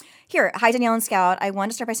 Here, hi, Danielle and Scout. I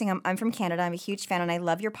want to start by saying I'm from Canada. I'm a huge fan, and I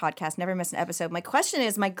love your podcast. Never miss an episode. My question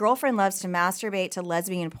is, my girlfriend loves to masturbate to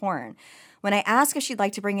lesbian porn. When I ask if she'd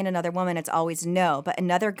like to bring in another woman, it's always no, but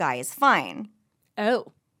another guy is fine.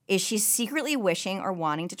 Oh. Is she secretly wishing or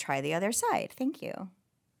wanting to try the other side? Thank you.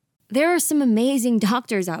 There are some amazing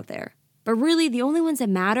doctors out there, but really the only ones that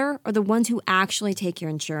matter are the ones who actually take your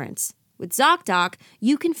insurance. With ZocDoc,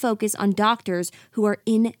 you can focus on doctors who are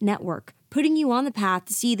in-network, putting you on the path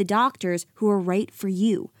to see the doctors who are right for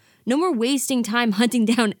you. No more wasting time hunting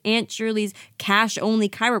down Aunt Shirley's cash-only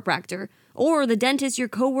chiropractor or the dentist your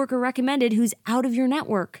coworker recommended who's out of your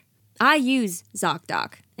network. I use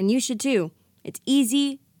ZocDoc, and you should too. It's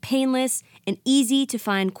easy, painless, and easy to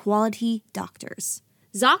find quality doctors.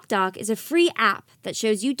 ZocDoc is a free app that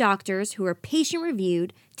shows you doctors who are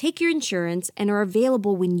patient-reviewed, take your insurance, and are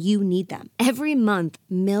available when you need them. Every month,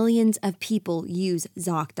 millions of people use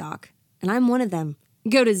ZocDoc, and I'm one of them.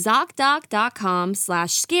 Go to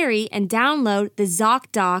ZocDoc.com/scary and download the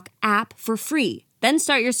ZocDoc app for free. Then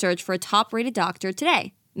start your search for a top-rated doctor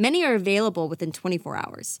today. Many are available within 24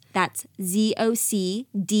 hours. That's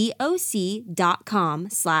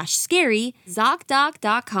ZocDoc.com/scary,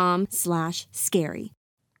 ZocDoc.com/scary.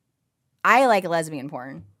 I like lesbian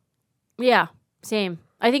porn. Yeah, same.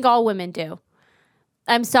 I think all women do.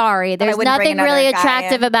 I'm sorry. There's wouldn't bring nothing really another guy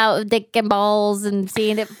attractive in. about dick and balls and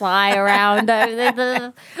seeing it fly around.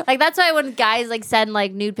 Like, that's why when guys like send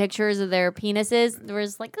like nude pictures of their penises, we're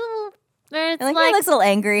just like, oh, it's I like when it looks a little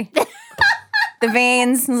angry. The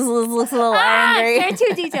veins looks a little angry. They're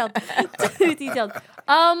too detailed. Too detailed.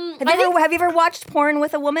 Have you ever watched porn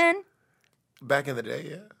with a woman? Back in the day,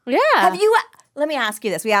 yeah. Yeah. Have you? Let me ask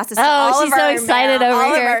you this. We asked this. To Oh, all she's of so our excited over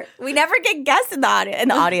all of here. we never get guests in the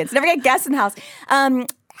audience. Never get guests in the house.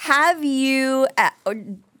 Have you? Or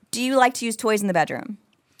do you like to use toys in the bedroom?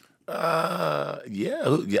 Yeah,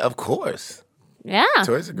 of course. Yeah.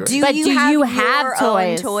 Toys are great. But do you have your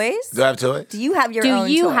toys? own toys? Do I have toys? Do you have your Do own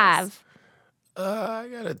you toys? have? I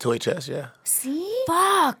got a toy chest, yeah. See?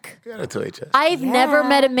 Fuck. I got a toy chest. I've never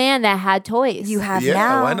met a man that had toys. You have yeah,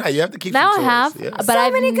 now. why not? You have to keep Now some I toys. have, Yeah. but So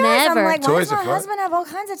I've many guys. never. I'm like, why Toys does my are fun. husband have all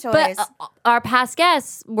kinds of toys? But our past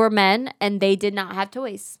guests were men, and they did not have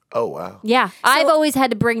toys. Oh, wow. Yeah, I've always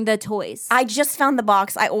had to bring the toys. I just found the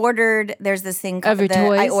box. I ordered. There's this thing Of your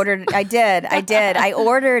toys? I ordered. I did. I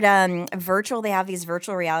ordered virtual. They have these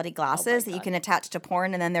virtual reality glasses that you can attach to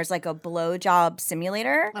porn, and then there's like a blowjob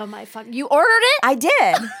simulator. Oh my fuck! You ordered it? I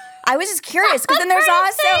did. I was just curious because then there's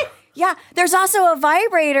there's also a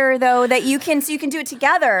vibrator though that you can do it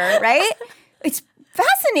together, right? It's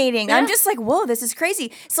fascinating. I'm just like, whoa, this is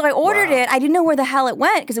crazy. So I ordered it. I didn't know where the hell it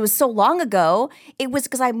went because it was so long ago. It was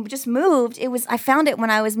because I just moved. I found it when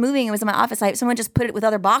I was moving. It was in my office. Someone just put it with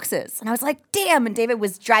other boxes. And I was like, damn. And David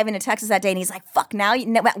was driving to Texas that day and he's like, fuck, now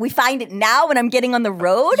we find it now when I'm getting on the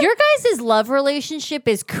road. Your guys' love relationship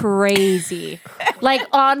is crazy. Like,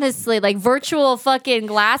 honestly, like virtual fucking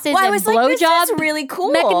glasses Well, I and was like, this blowjob is really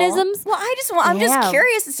cool. mechanisms. Well, I'm just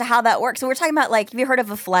curious as to how that works. So we're talking about like, have you heard of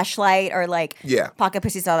a fleshlight or like pocket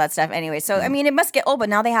pussies, all that stuff? Anyway, so I mean, it must get old, but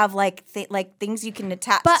now they have like things you can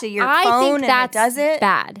attach to your phone, and it does it.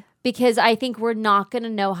 Bad because I think we're not going to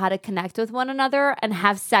know how to connect with one another and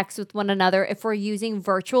have sex with one another if we're using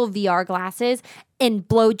virtual VR glasses and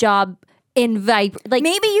blowjob like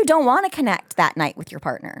Maybe you don't want to connect that night with your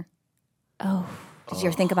partner. Oh, did you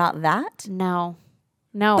ever think about that? No.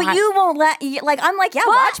 But you won't I'm like, yeah,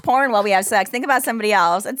 watch porn while we have sex. Think about somebody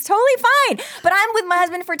else. It's totally fine. But I'm with my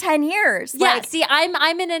husband for 10 years. Yeah, see,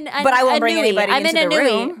 I'm in but I won't bring anybody I'm into in a the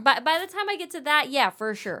newie. room. But by the time I get to that, yeah,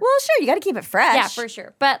 for sure. Well, sure, you got to keep it fresh. Yeah, for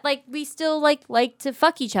sure. But like, we still like to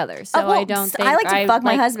fuck each other. So I don't think I like to fuck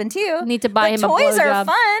my husband too. Need to buy him a toys are blowjob.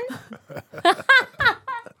 fun.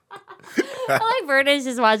 I like Verna's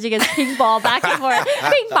just watching us ping ball back and forth.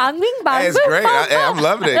 Ping pong, ping pong. Hey, it's great. I'm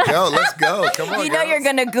loving it. Go, let's go. Come on, You know girls. you're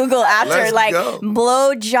gonna Google after Let's go.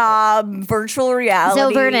 blowjob virtual reality.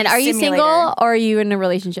 So Vernon, are you simulator. single or are you in a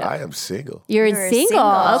relationship? I am single. You're single.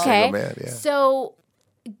 single. Okay. Single man, yeah. So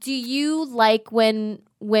do you like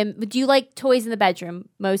do you like toys in the bedroom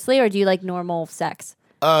mostly, or do you like normal sex?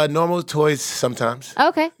 Normal toys sometimes.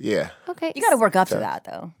 Okay. Yeah. Okay. You got to work up to that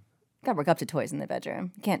though. You got to work up to toys in the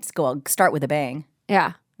bedroom. You can't just start with a bang.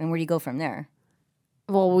 Yeah. And where do you go from there?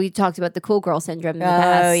 Well, we talked about the cool girl syndrome in the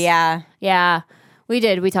past. Oh yeah. Yeah. We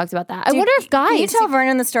did. We talked about that. I wonder if guys. Can you tell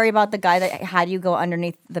Vernon the story about the guy that had you go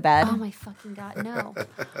underneath the bed? Oh my fucking God, no.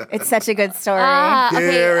 It's such a good story.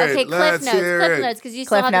 Okay, Cliff Notes, because you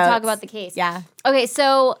still have to talk about the case. Yeah. Okay,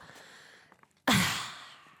 so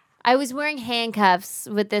I was wearing handcuffs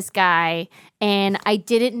with this guy, and I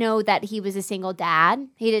didn't know that he was a single dad.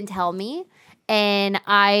 He didn't tell me. And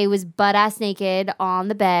I was butt-ass naked on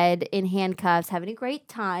the bed in handcuffs, having a great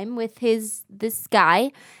time with this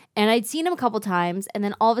guy. And I'd seen him a couple times, and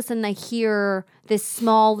then all of a sudden I hear this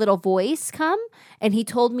small little voice come, and he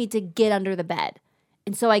told me to get under the bed.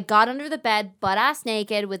 And so I got under the bed, butt-ass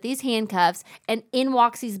naked with these handcuffs, and in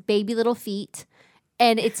walks these baby little feet,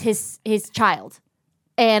 and it's his child.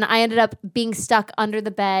 And I ended up being stuck under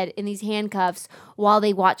the bed in these handcuffs while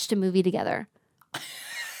they watched a movie together.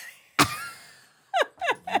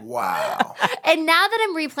 Wow. And now that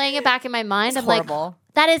I'm replaying it back in my mind, I'm horrible. like,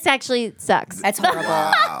 that is actually sucks. That's horrible.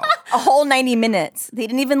 Wow. A whole 90 minutes. They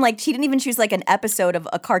didn't even she didn't even choose like an episode of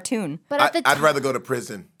a cartoon. But at the I'd rather go to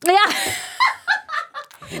prison. Yeah.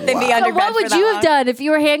 Than be under So bed what for would that you long. have done if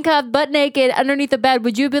you were handcuffed, butt naked, underneath the bed?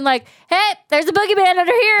 Would you have been like, hey, there's a boogeyman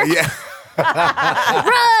under here. Yeah.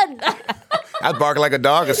 Run. I'd bark like a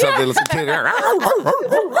dog or something. Listen to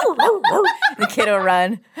The kid will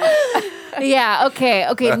run. Yeah, okay.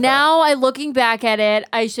 Now looking back at it,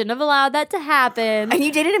 I shouldn't have allowed that to happen. And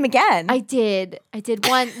you dated him again. I did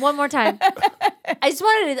one more time. I just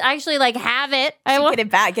wanted to actually have it. Get him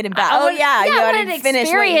back. Oh yeah, you I wanted wanted to finish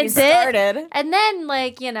what you experience started. it, and then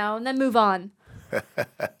and then move on.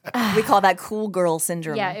 We call that cool girl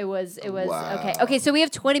syndrome. Yeah, it was Wow. okay. So we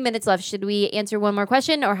have 20 minutes left. Should we answer one more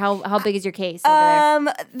question, or how big is your case over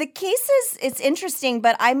there? The case it's interesting,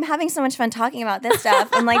 but I'm having so much fun talking about this stuff.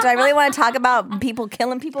 I'm like, do I really want to talk about people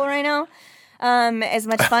killing people right now? As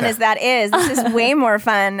much fun as that is, this is way more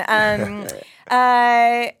fun.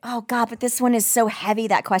 Oh God, but this one is so heavy.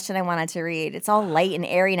 That question I wanted to read. It's all light and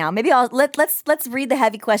airy now. Maybe let's read the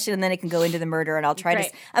heavy question and then it can go into the murder. And I'll try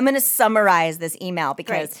Great. I'm going to summarize this email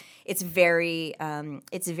because Great. it's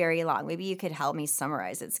very long. Maybe you could help me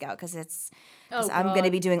summarize it, Scout, because I'm going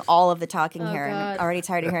to be doing all of the talking here, and I'm already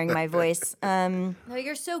tired of hearing my voice. No,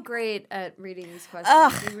 you're so great at reading these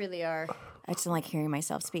questions. You really are. I just don't like hearing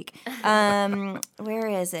myself speak. Where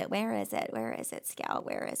is it, Scout?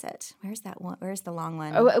 Where is it? Where's that one? Where's the long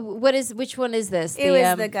one? Which one is this? It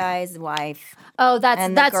was the guy's wife. Oh,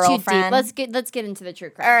 and the that's too deep. girlfriend. Let's get into the true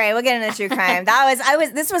crime. All right, we'll get into true crime.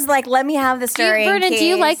 This was like, let me have the story. Vernon, do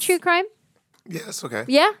you like true crime? Yeah, it's okay.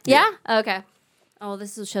 Yeah? Okay. Oh,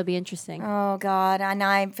 shall be interesting. Oh God, and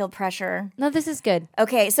I feel pressure. No, this is good.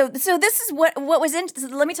 Okay, so this is what was in. So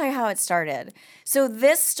let me tell you how it started. So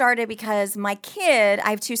this started because my kid.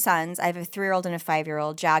 I have two sons. I have a 3-year-old and a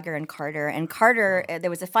 5-year-old, Jagger and Carter. And Carter,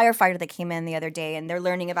 there was a firefighter that came in the other day, and they're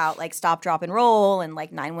learning about stop, drop, and roll, and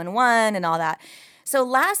 911 and all that. So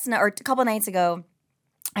last night or a couple nights ago,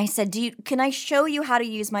 I said, can I show you how to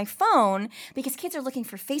use my phone? Because kids are looking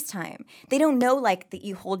for FaceTime. They don't know that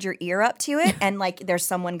you hold your ear up to it and there's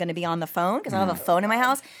someone going to be on the phone because I don't have a phone in my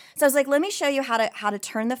house. So I was like, let me show you how to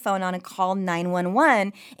turn the phone on and call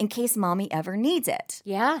 911 in case mommy ever needs it.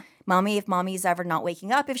 Yeah. If mommy's ever not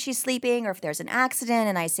waking up if she's sleeping or if there's an accident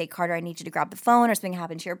and I say, Carter, I need you to grab the phone or something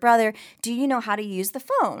happened to your brother, do you know how to use the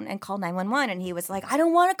phone and call 911? And he was like, I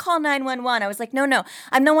don't want to call 911. I was like, no,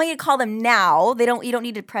 I don't want you to call them now. You don't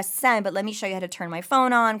need to press send, but let me show you how to turn my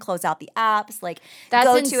phone on, close out the apps, That's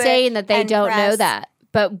go insane to it that they don't know that.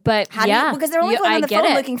 But yeah, because they're only going on the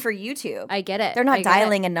phone looking for YouTube. I get it. They're not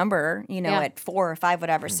dialing a number, at 4 or 5,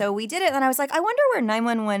 whatever. So we did it, and I was like, I wonder where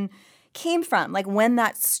 911 came from, when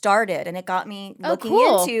that started, and it got me looking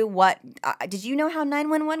into what. Did you know how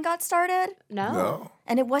 911 got started? No.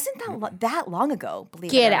 And it wasn't that long ago.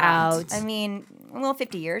 Believe Get it or not. out. I mean,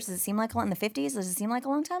 50 years. Does it seem like a lot in the 50s? Does it seem like a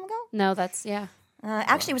long time ago? No, that's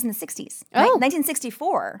Actually, it was in the 60s. Oh.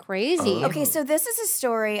 1964. Crazy. Okay, so this is a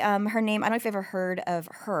story. Her name, I don't know if you've ever heard of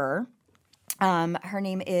her. Her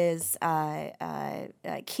name is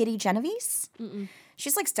Kitty Genovese. Mm-mm.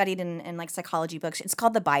 She's studied in psychology books. It's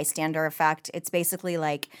called the bystander effect. It's basically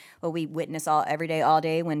what we witness every day, all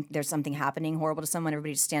day when there's something happening horrible to someone.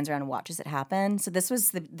 Everybody just stands around and watches it happen. So this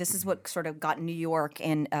is what sort of got New York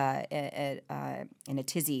in a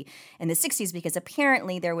tizzy in the 60s because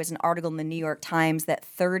apparently there was an article in the New York Times that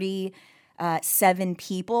 37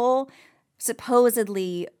 people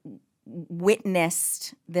supposedly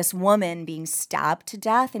witnessed this woman being stabbed to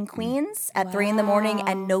death in Queens at 3 a.m,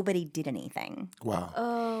 and nobody did anything. Wow.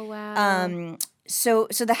 Oh, wow. So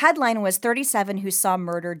the headline was 37 who saw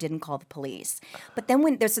murder didn't call the police. But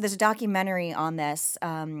then there's a documentary on this,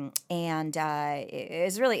 and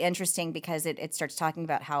it's really interesting because it starts talking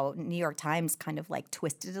about how New York Times kind of like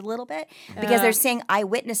twisted it a little bit because they're saying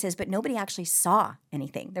eyewitnesses, but nobody actually saw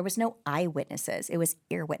anything. There was no eyewitnesses. It was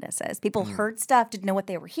ear witnesses. People heard stuff, didn't know what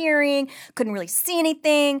they were hearing, couldn't really see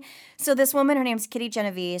anything. So this woman, her name's Kitty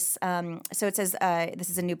Genovese. So it says, this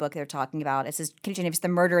is a new book they're talking about. It says Kitty Genovese, The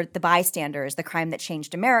Murder, the Bystanders, the Crime that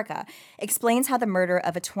Changed America, explains how the murder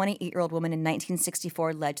of a 28-year-old woman in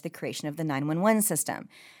 1964 led to the creation of the 911 system.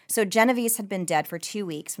 So Genovese had been dead for 2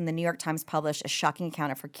 weeks when the New York Times published a shocking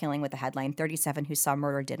account of her killing with the headline, 37 who saw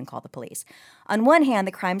murder didn't call the police. On one hand,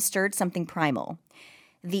 the crime stirred something primal.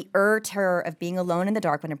 The terror of being alone in the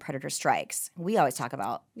dark when a predator strikes. We always talk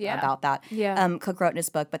about that. Yeah. Cook wrote in his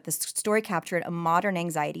book, but the story captured a modern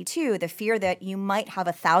anxiety too, the fear that you might have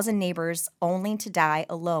 1,000 neighbors only to die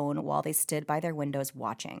alone while they stood by their windows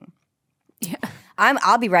watching. Yeah.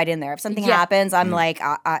 I'll be right in there. If something happens, I'm like,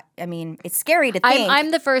 I mean, it's scary to think.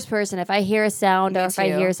 I'm the first person. If I hear a sound or if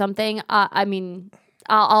I hear something, I mean,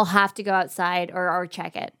 I'll have to go outside or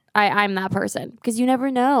check it. I'm that person because you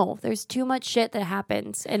never know. There's too much shit that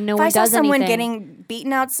happens and no one does anything. If I saw someone getting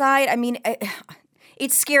beaten outside, I mean,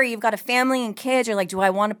 it's scary. You've got a family and kids. You're like, do I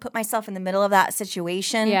want to put myself in the middle of that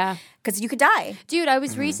situation? Yeah. Because you could die. Dude, I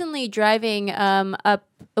was recently driving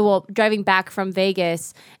driving back from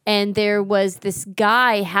Vegas, and there was this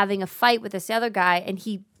guy having a fight with this other guy, and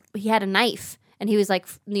he had a knife, and he was like,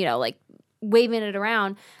 like waving it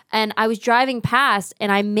around. And I was driving past,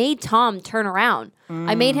 and I made Tom turn around.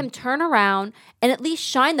 I made him turn around and at least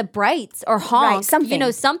shine the brights or honk, something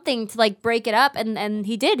to like break it up. And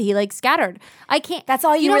he did. He like scattered. I can't. That's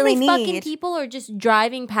all you really need. Fucking people are just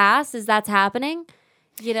driving past as that's happening.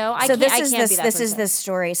 I can't be that This is this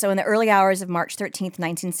story. So in the early hours of March 13th,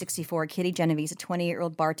 1964, Kitty Genovese, a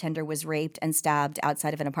 28-year-old bartender, was raped and stabbed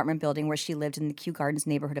outside of an apartment building where she lived in the Kew Gardens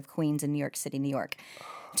neighborhood of Queens in New York City, New York.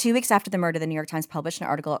 2 weeks after the murder, the New York Times published an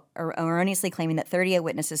article erroneously claiming that 38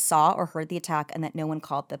 witnesses saw or heard the attack and that no one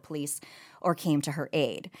called the police or came to her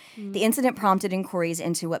aid. The incident prompted inquiries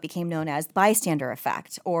into what became known as the bystander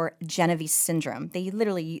effect or Genovese syndrome. They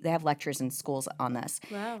have lectures in schools on this.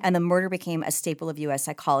 Wow. And the murder became a staple of U.S.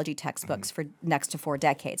 psychology textbooks for next to 4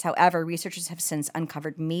 decades. However, researchers have since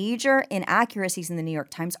uncovered major inaccuracies in the New York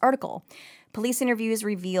Times article. Police interviews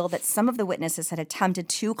reveal that some of the witnesses had attempted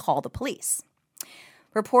to call the police.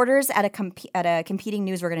 Reporters at a competing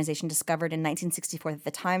news organization discovered in 1964 that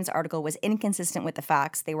the Times article was inconsistent with the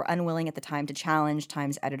facts. They were unwilling at the time to challenge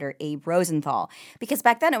Times editor Abe Rosenthal because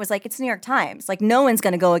back then it was like, it's New York Times. Like no one's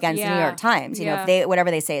going to go against the New York Times. You know, if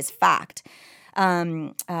whatever they say is fact.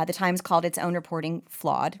 The Times called its own reporting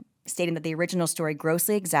flawed, stating that the original story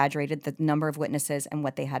grossly exaggerated the number of witnesses and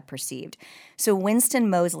what they had perceived. So Winston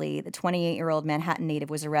Moseley, the 28-year-old Manhattan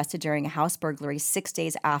native, was arrested during a house burglary 6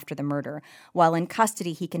 days after the murder. While in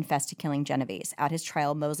custody, he confessed to killing Genovese. At his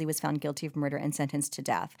trial, Moseley was found guilty of murder and sentenced to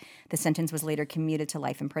death. The sentence was later commuted to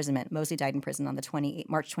life imprisonment. Moseley died in prison on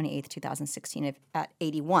March 28th, 2016 at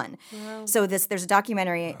 81. Wow. So there's a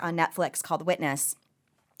documentary on Netflix called Witness,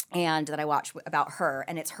 and that I watched about her,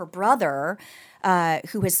 and it's her brother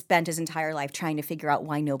who has spent his entire life trying to figure out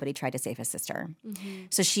why nobody tried to save his sister. Mm-hmm.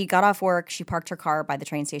 So she got off work, she parked her car by the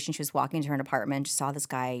train station, she was walking to her apartment, she saw this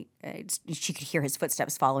guy, she could hear his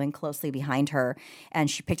footsteps following closely behind her,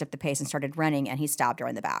 and she picked up the pace and started running, and he stabbed her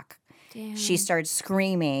in the back. Damn. She started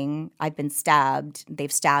screaming, I've been stabbed,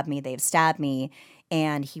 they've stabbed me,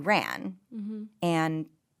 and he ran. Mm-hmm. And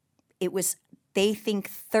it was... They think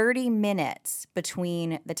 30 minutes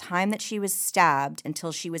between the time that she was stabbed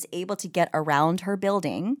until she was able to get around her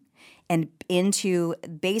building and into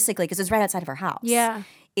basically, because it was right outside of her house. Yeah.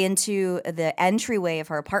 Into the entryway of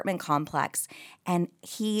her apartment complex. And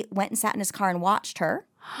he went and sat in his car and watched her.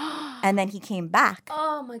 And then he came back.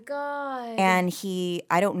 Oh my God. And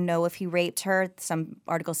I don't know if he raped her. Some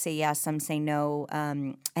articles say yes, some say no.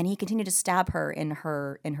 And he continued to stab her in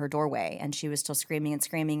her doorway. And she was still screaming and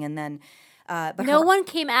screaming. And then... But no one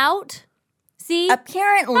came out? See?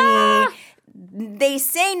 Apparently, they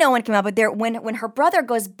say no one came out, but when her brother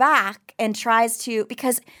goes back and tries to,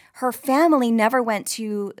 because her family never went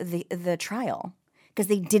to the trial because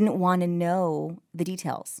they didn't want to know the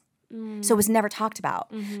details. So it was never talked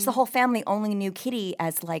about. Mm-hmm. So the whole family only knew Kitty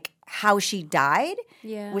as like how she died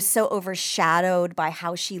was so overshadowed by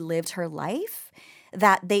how she lived her life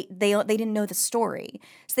that they didn't know the story.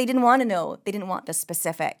 So they didn't want to know. They didn't want the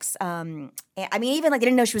specifics. I mean, even like they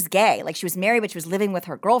didn't know she was gay. Like she was married, but she was living with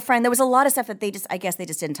her girlfriend. There was a lot of stuff that I guess they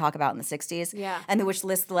just didn't talk about in the 60s. Yeah. And which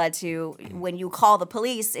list led to when you call the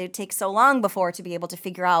police, it takes so long before to be able to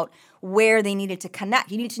figure out where they needed to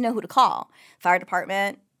connect. You need to know who to call. Fire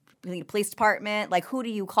department, police department, like who do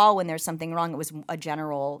you call when there's something wrong? It was a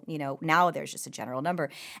general, now there's just a general number.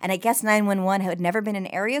 And I guess 911 had never been an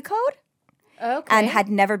area code. Okay. And had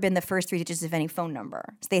never been the first 3 digits of any phone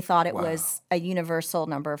number. So they thought it was a universal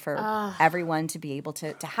number for everyone to be able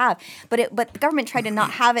to have. But the government tried to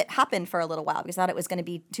not have it happen for a little while because they thought it was going to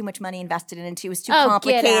be too much money invested in it. It was too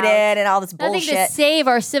complicated and all this bullshit. Nothing to save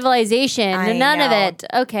our civilization. None of it.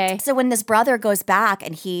 Okay. So when this brother goes back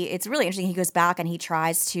and it's really interesting, he goes back and he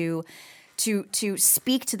tries to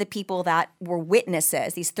speak to the people that were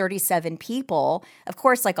witnesses, these 37 people. Of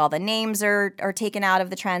course, like all the names are taken out of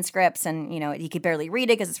the transcripts and, he could barely read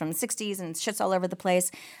it because it's from the 60s and shit's all over the place.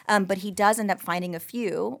 But he does end up finding a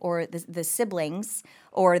few, or the siblings,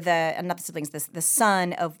 or not the siblings, the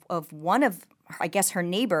son of one of, I guess, her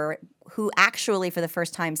neighbor, who actually for the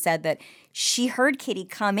first time said that she heard Kitty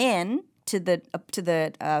come in to the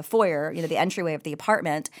foyer, the entryway of the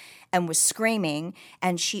apartment, and was screaming.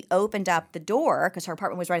 And she opened up the door because her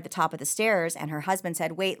apartment was right at the top of the stairs. And her husband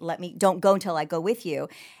said, "Wait, don't go until I go with you."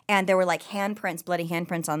 And there were like bloody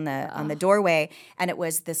handprints on the doorway. And it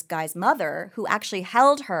was this guy's mother who actually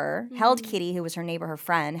held Kitty, who was her neighbor, her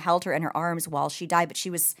friend, held her in her arms while she died. But she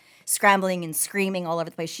was scrambling and screaming all over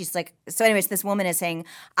the place. She's like, so anyways, this woman is saying,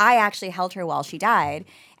 I actually held her while she died.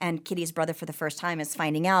 And Kitty's brother for the first time is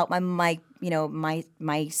finding out my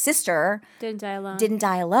sister didn't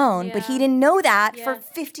die alone, but he didn't know that for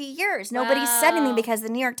 50 years. Nobody said anything because the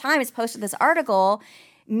New York Times posted this article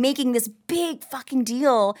making this big fucking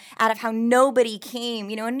deal out of how nobody came.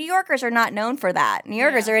 And New Yorkers are not known for that. New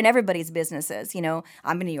Yorkers are in everybody's businesses.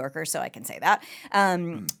 I'm a New Yorker, so I can say that.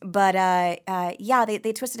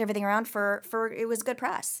 They twisted everything around for it was good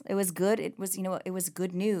press. It was good. It was, it was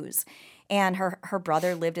good news. And her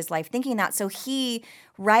brother lived his life thinking that. So he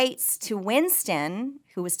writes to Winston,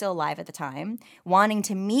 who was still alive at the time, wanting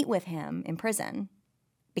to meet with him in prison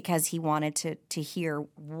because he wanted to hear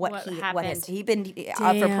he'd been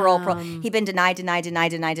out for parole. He'd been denied. And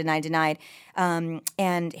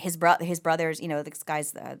his brothers, this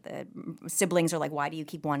guy's the siblings are like, why do you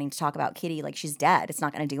keep wanting to talk about Kitty? Like, she's dead. It's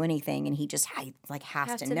not going to do anything. And he just has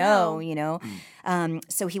to know.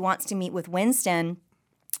 So he wants to meet with Winston.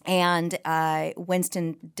 And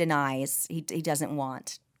Winston denies. He doesn't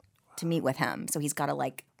want to meet with him. So he's got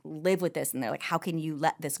to live with this. And they're like, how can you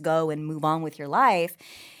let this go and move on with your life?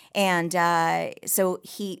 And so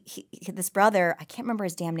he this brother, I can't remember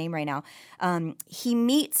his damn name right now. He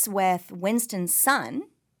meets with Winston's son,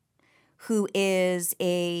 who is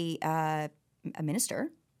a minister.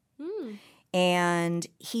 And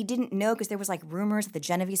he didn't know because there was rumors that the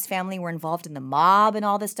Genovese family were involved in the mob and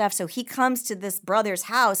all this stuff. So he comes to this brother's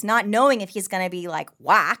house not knowing if he's going to be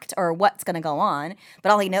whacked or what's going to go on.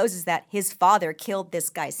 But all he knows is that his father killed this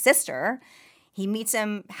guy's sister. He meets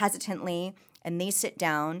him hesitantly and they sit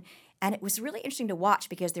down. And it was really interesting to watch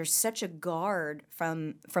because there's such a guard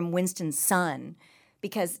from Winston's son.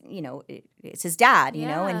 Because, it's his dad,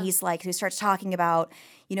 and he's he starts talking about,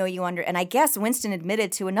 and I guess Winston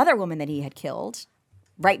admitted to another woman that he had killed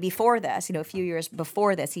right before this, a few years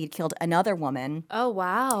before this, he had killed another woman. Oh,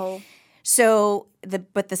 wow. So,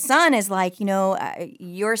 but the son is like,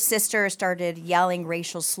 your sister started yelling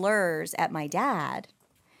racial slurs at my dad.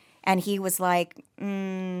 And he was like,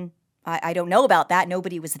 I don't know about that.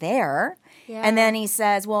 Nobody was there. Yeah. And then he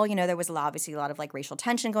says, well, there was obviously a lot of racial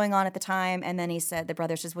tension going on at the time. And then he said, the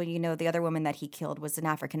brother says, well, the other woman that he killed was an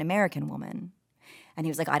African-American woman. And he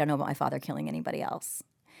was like, I don't know about my father killing anybody else.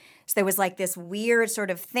 So there was this weird sort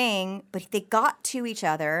of thing, but they got to each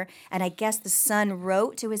other. And I guess the son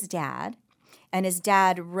wrote to his dad and his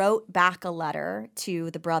dad wrote back a letter to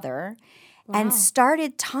the brother and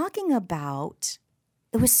started talking about,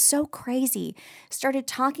 it was so crazy, started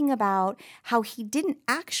talking about how he didn't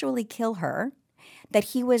actually kill her, that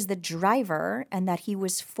he was the driver and that he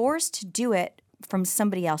was forced to do it from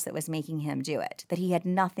somebody else that was making him do it, that he had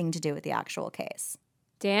nothing to do with the actual case.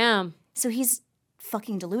 Damn. So he's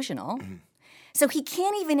fucking delusional. Mm-hmm. So he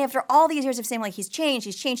can't even, after all these years of saying he's changed,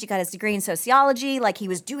 he got his degree in sociology, he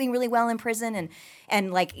was doing really well in prison and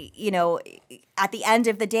at the end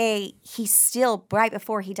of the day, he still, right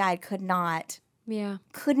before he died, couldn't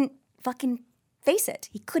fucking face it.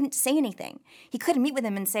 He couldn't say anything. He couldn't meet with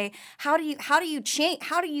him and say, how do you change?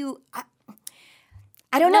 I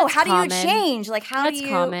don't know. How do you change? That's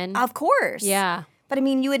common. Of course. Yeah. But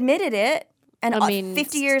you admitted it. And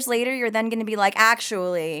 50 years later, you're then going to be like,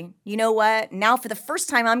 actually, you know what? Now, for the first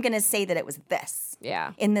time, I'm going to say that it was this.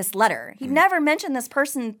 Yeah. In this letter. He never mentioned this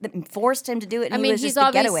person that forced him to do it. And he was he's just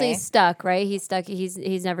obviously stuck, right? He's stuck.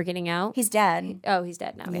 He's never getting out. He's dead. He's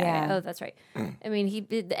dead now. Yeah. Oh, that's right. I mean, he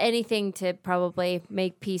did anything to probably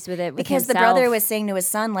make peace with it. Because the brother was saying to his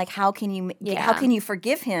son, like, how can you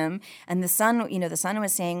forgive him? And the son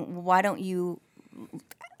was saying, why don't you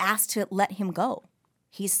ask to let him go?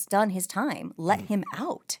 He's done his time. Let him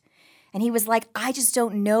out. And he was like, I just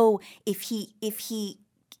don't know if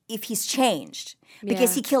he's changed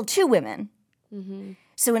because he killed 2 women. Mm-hmm.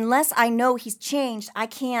 So unless I know he's changed, I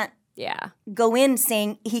can't go in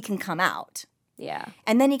saying he can come out. Yeah.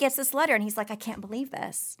 And then he gets this letter and he's like, I can't believe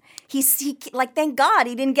this. He thank God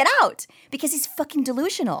he didn't get out because he's fucking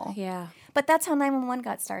delusional. Yeah. But that's how 911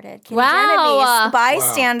 got started. Wow.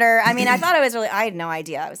 Bystander. Wow. I mean, I thought it was I had no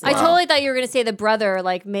idea. I totally thought you were going to say the brother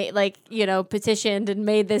petitioned and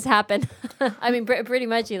made this happen. I mean, pretty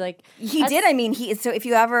much he did. I mean, so if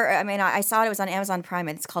you ever, I saw it was on Amazon Prime.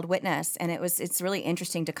 It's called Witness, and it's really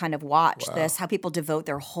interesting to kind of watch this, how people devote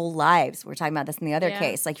their whole lives. We're talking about this in the other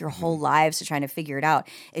case, like your whole lives to trying to figure it out.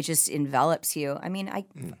 It just envelops you. I mean, I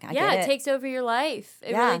get it. It takes over your life.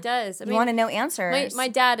 It really does. You want to know answers. My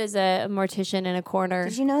dad is a mortician in a corner.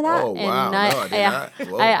 Did you know that? Oh, wow. And I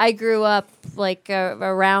did not. I grew up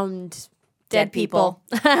around dead people.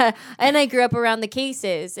 And I grew up around the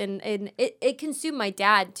cases, and it consumed my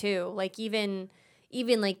dad too. Like even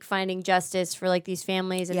like finding justice for like these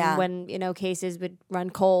families, and when cases would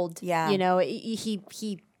run cold. Yeah,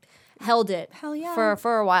 he held it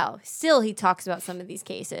for a while. Still, he talks about some of these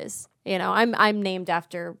cases. I'm named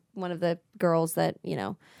after one of the girls that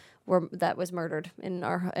that was murdered in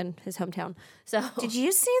his hometown. So did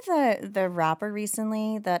you see the rapper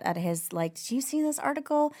recently that at his did you see this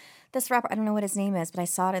article? This rapper, I don't know what his name is, but I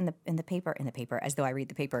saw it in the paper, as though I read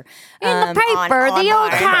the paper. The old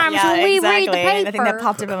times when we read the paper. I think that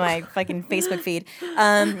popped up on my fucking Facebook feed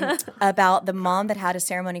about the mom that had a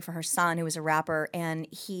ceremony for her son who was a rapper, and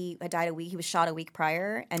he had died he was shot a week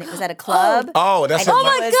prior, and it was at a club. That's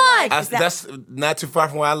my God! That's not too far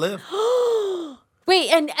from where I live. Wait,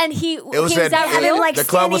 and he was at that real? The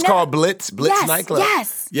club was called Blitz nightclub.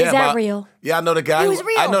 Yes. Yeah, is that real? Yeah, I know the guy. He was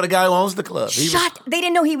real. I know the guy who owns the club. They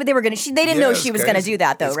didn't know they were gonna. They didn't know she was gonna do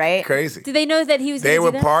that though, right? Crazy. Did they know that he was? They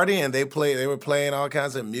were partying. They were playing all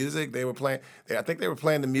kinds of music. They were playing. I think they were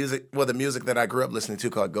playing the music. Well, the music that I grew up listening to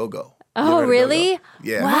called go-go. Oh, really? Go-go?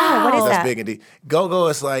 Yeah. Wow. What is that? That's big indeed. Go-go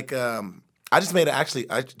is like. I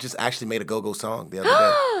just actually made a go-go song the other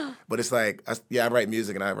day. But it's like, I write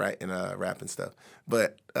music and I write and rap and stuff.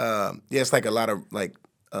 But it's like a lot of like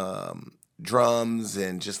drums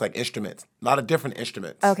and just like instruments, a lot of different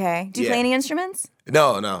instruments. Okay. Do you play any instruments?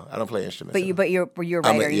 No, I don't play instruments. But you're a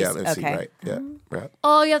writer. MC, okay. right? Yeah, rap.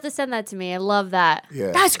 Oh, you have to send that to me. I love that.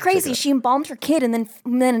 Yeah, that's crazy. She embalmed her kid and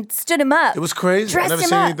then stood him up. It was crazy. I've never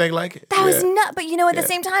seen anything like it. That was nuts. But at the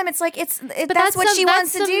same time, it's like that's what she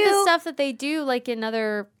wants to do. That's the stuff that they do, like in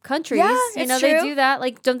other countries. Yeah, it's they true. do that.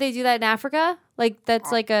 Like, don't they do that in Africa? Like,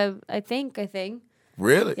 that's like a thing.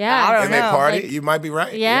 Really? Yeah. I don't and know. they party? Like, you might be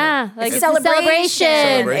right. Yeah. Like it's a a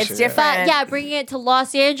celebration. It's different. But, bringing it to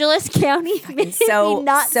Los Angeles County.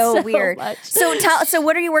 So weird. Much. So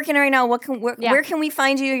what are you working on right now? Where can we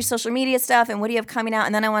find you? Your social media stuff, and what do you have coming out?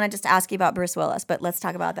 And then I want to just ask you about Bruce Willis, but let's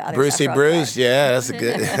talk about the other stuff. Bruce. Yeah, that's a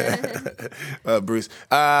good Bruce.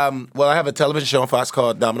 Well, I have a television show on Fox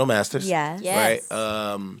called Domino Masters. Yes. Right.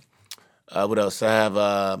 What else? I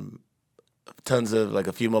have tons of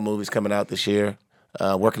a few more movies coming out this year.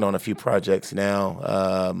 Working on a few projects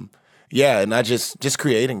now. And I just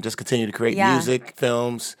creating, just continue to create music,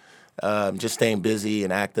 films, just staying busy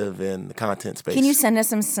and active in the content space. Can you send us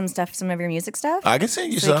some stuff, some of your music stuff? I can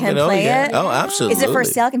send you so something. We can play it? Oh, absolutely. Is it for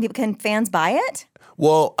sale? Can fans buy it?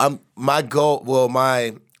 Well, my goal,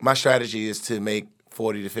 my strategy is to make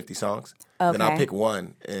 40 to 50 songs. Okay. Then I'll pick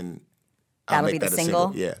one and That'll make be the that single?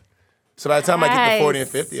 a single. Yeah. So by the time I get to 40 and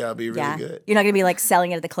 50, I'll be really good. You're not going to be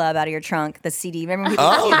selling it at the club out of your trunk, the CD. Remember when people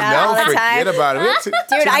Oh, do that all the time? forget about it.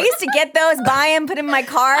 Dude, I used to get those, buy them, put them in my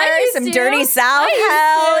car, some Dirty South.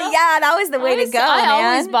 Hell yeah, that was the way to go, man.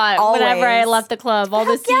 I always bought whenever I left the club, all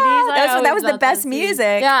the CDs. That was the best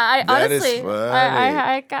music. Yeah, honestly,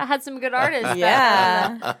 I had some good artists.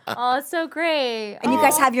 Yeah. Oh, it's so great. And you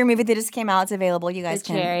guys have your movie that just came out. It's available. You guys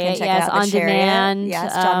can check it out. On demand.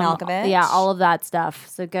 Yes, John Malkovich. Yeah, all of that stuff.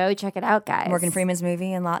 So go check it out, guys. Morgan Freeman's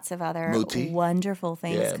movie and lots of other wonderful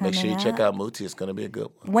things coming out. Yeah, make sure you check out Muti. It's going to be a good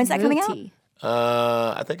one. When's that coming out?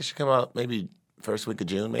 I think it should come out maybe first week of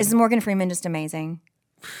June. Maybe. Is Morgan Freeman just amazing?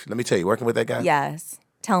 Let me tell you, working with that guy. Yes.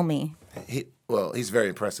 Tell me. Well, he's very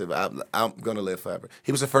impressive. I'm going to live forever.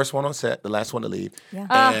 He was the first one on set, the last one to leave.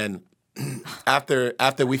 Yeah. And after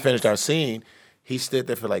we finished our scene, he stood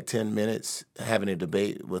there for like 10 minutes having a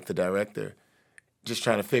debate with the director, just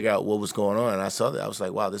trying to figure out what was going on. And I saw that. I was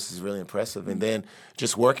like, wow, this is really impressive. And then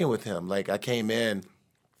just working with him, like I came in.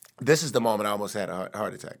 This is the moment I almost had a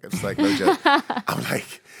heart attack. It's like, no joke. I'm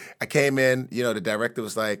like, I came in, the director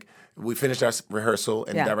was like, we finished our rehearsal,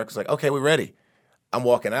 and the director was like, okay, we're ready. I'm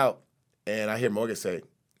walking out, and I hear Morgan say,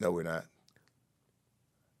 no, we're not.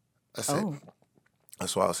 I said,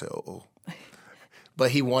 that's why I said, oh.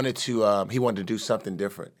 But he wanted to do something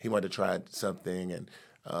different. He wanted to try something, and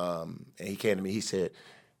he came to me, he said,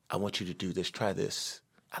 I want you to do this, try this.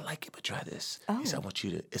 I like it, but try this. He said, I want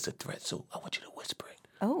you to, it's a threat, so I want you to whisper it.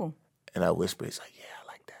 Oh. And I whispered, he's like, yeah, I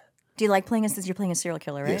like that. Do you like playing you're playing a serial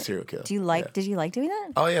killer, right? Yeah, serial killer. Did you like doing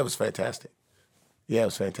that? Oh yeah, it was fantastic. Yeah, it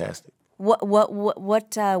was fantastic. What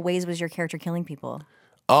ways was your character killing people?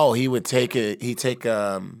 Oh, he would take it.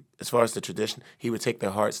 As far as the tradition, he would take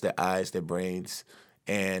their hearts, their eyes, their brains,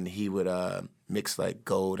 and he would mix like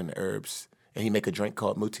gold and herbs, and he make a drink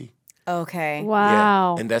called muti. Okay.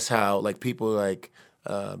 Wow. Yeah. And that's how like people like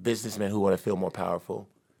businessmen who want to feel more powerful,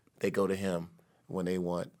 they go to him when they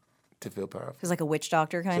want to feel powerful. He's like a witch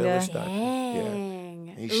doctor kind of. Dang.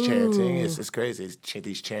 Yeah. He's chanting. It's crazy.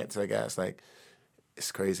 These chants I got. It's like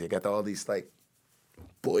it's crazy. I got all these like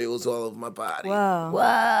boils all over my body.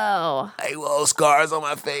 Whoa. Like little scars on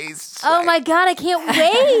my face. Oh my God, I can't wait.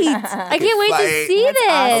 I can't wait to see this.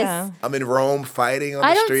 Awesome. I'm in Rome fighting on I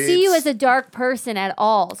the don't streets. see you as a dark person at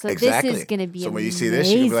all. So Exactly. this is going to be So amazing. when you see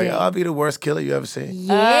this, you're gonna be like, oh, I'll be the worst killer you ever seen.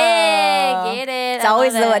 Yeah, get it. It's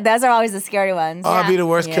always those are always the scary ones. Oh, I'll be the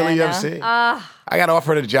worst Yeah, killer I you ever know. seen. I got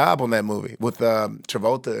offered a job on that movie with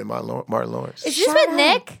Travolta and Martin Lawrence. Is this with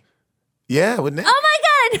Nick? Yeah, with Nick. Oh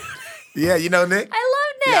my God. Yeah, you know Nick? I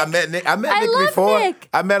love Nick. Yeah, I met Nick. I met Nick love before. Nick.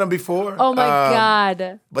 I met him before. Oh my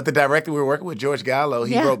God. But the director we were working with, George Gallo,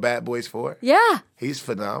 he Yeah. wrote Bad Boys 4. Yeah. He's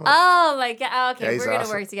phenomenal. Oh my God. Okay, Yeah, he's we're going to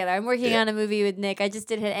awesome. work together. I'm working on a movie with Nick. I just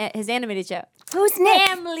did his animated show. Who's Nick?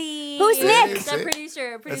 Family. Who's Nick? It's a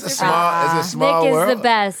producer. It's a small Nick world. is the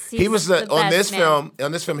best. He was the on best this man. film.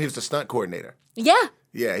 On this film, he was the stunt coordinator. Yeah.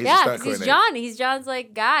 Yeah, he's a Yeah, stunt because he's coordinator. John. He's John's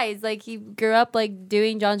like guy. He's like he grew up like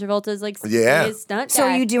doing John Travolta's like Yeah. his stunt So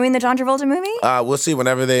guy. are you doing the John Travolta movie? We'll see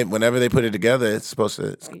whenever they put it together. It's supposed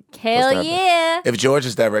to. Hell yeah. If George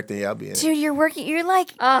is directing, yeah, I'll be in it. Dude, you're working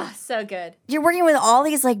So good. you're working with all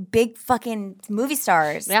these like big fucking movie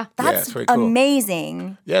stars. Yeah. That's it's pretty cool.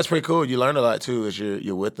 amazing. Yeah, it's pretty cool. You learn a lot too as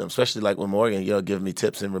you're with them, especially like with Morgan. Giving me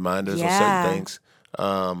tips and reminders on Yeah. certain things.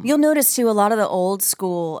 You'll notice too, a lot of the old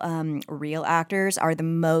school real actors are the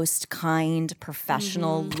most kind,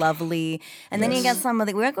 professional, lovely. And then you get some of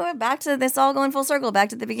the, we're going back to this, all going full circle, back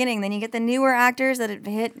to the beginning. Then you get the newer actors that have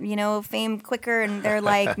hit, fame quicker and they're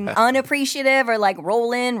like unappreciative or like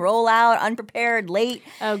roll in, roll out, unprepared, late.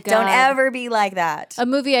 Oh, God. Don't ever be like that. A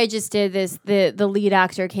movie I just did the lead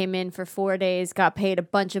actor came in for 4 days, got paid a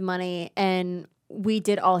bunch of money, and we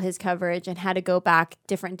did all his coverage and had to go back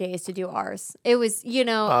different days to do ours. It was,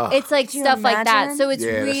 it's like you stuff like that. imagine? So it's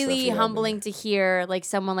Yeah, that really stuff, yeah, humbling to hear like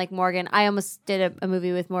someone like Morgan. I almost did a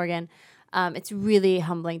movie with Morgan. It's really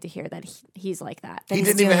humbling to hear that he's like that. He he's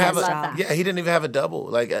didn't even doing have his a job. yeah. He didn't even have a double.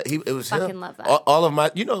 Like it was Fucking him. love that. All of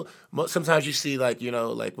my, sometimes you see like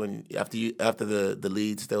like when after the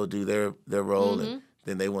leads they'll do their role Mm-hmm. and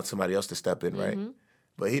then they want somebody else to step in, right?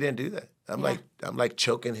 But he didn't do that. I'm like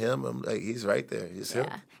choking him. I'm like he's right there. He's him.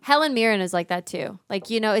 Yeah. Helen Mirren is like that too. Like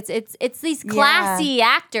it's these classy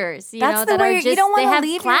actors. That's the that way are just, you don't they want have to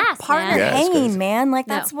leave class, your partner man. Yeah, it's hanging, crazy. man. Like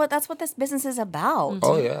No. that's what this business is about.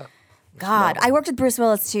 Oh yeah. God, I worked with Bruce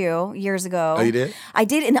Willis too years ago. Oh, you did? I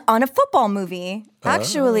did on a football movie.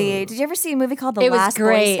 Actually, did you ever see a movie called The It was Last Boy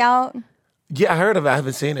great. Scout? Yeah, I heard of it. I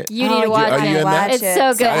haven't seen it. You need to Oh, watch are it. you in that? It's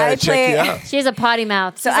so good. I gotta check you out. She has a potty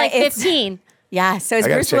mouth. She's like it's- 15. Yeah, so it's I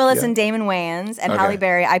gotta Bruce check you Willis out. and Damon Wayans and Okay. Halle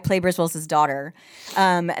Berry. I play Bruce Willis's daughter.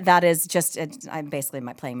 That is just, I'm basically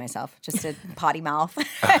playing myself, just a potty mouth.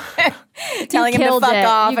 Telling him to killed fuck it.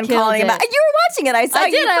 off You and killed calling him it. out. You were watching it. I saw I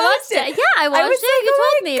you did. I watched post it. Yeah, I watched was it. You like, oh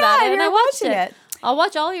told my me about God, it, and you're I watched watching it. I'll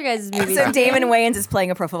watch all your guys' movies. So Damon Wayans is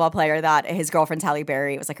playing a pro football player that his girlfriend's Halle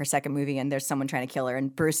Berry. It was like her second movie, and there's someone trying to kill her.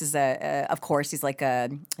 And Bruce is of course, he's like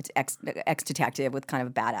a ex detective with kind of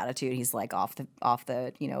a bad attitude. He's like off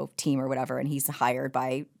the team or whatever, and he's hired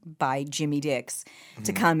by Jimmy Dix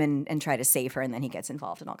to come and try to save her. And then he gets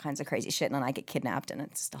involved in all kinds of crazy shit, and then I get kidnapped, and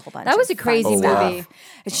it's just a whole bunch. That was of a crazy fun movie. stuff.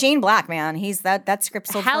 Shane Black, man, he's that script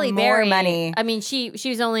sold Halle for Berry, more money. I mean, she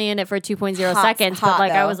was only in it for 2.0 Hot, seconds, hot, but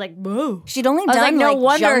like I though. was like, whoa. She'd only I was done like, no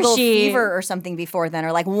wonder Jungle she- Fever or something before then,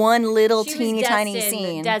 or like one little She teeny was tiny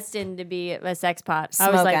scene. destined to be a sex pot. I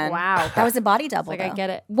was like, Smoking. wow. That was a body double. Like I though. get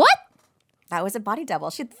it. What? That was a body double.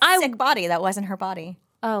 She had a sick body. That wasn't her body.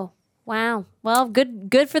 Oh, wow. Well,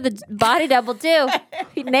 good for the body double too.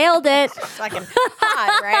 He nailed it. Fucking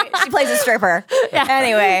hot, right? She plays a stripper.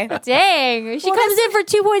 Anyway. Dang. She comes in for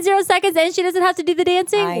 2.0 seconds and she doesn't have to do the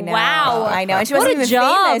dancing? I know. Wow. I know. And she What wasn't a even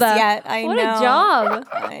job. famous yet. I What know. a job.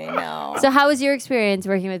 I know. So how was your experience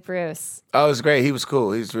working with Bruce? Oh, it was great. He was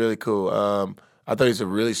cool. He was really cool. I thought he was a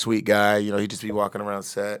really sweet guy. You know, he'd just be walking around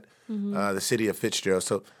set. The city of Fitzgerald.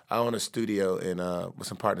 So I own a studio with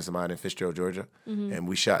some partners of mine in Fitzgerald, Georgia, and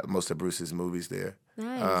we shot most of Bruce's movies there.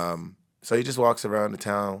 Nice. So he just walks around the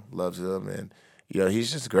town, loves them, and you know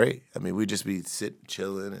he's just great. I mean, we just be sitting,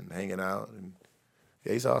 chilling, and hanging out, and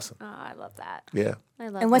yeah, he's awesome. Oh, I love that. Yeah. I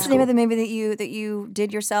love And what's that. the name of the movie that you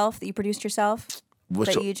did yourself, that you produced yourself?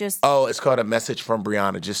 Oh, it's called A Message from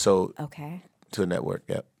Brianna. Just sold Okay. to a network.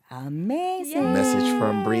 Yep. Amazing. Message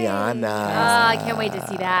from Brianna. I can't wait to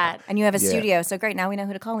see that. And you have a Yeah. studio, so great. Now we know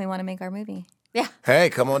who to call when we want to make our movie. Yeah. Hey,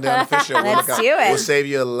 come on down to Fitzgerald. Let's do it. We'll save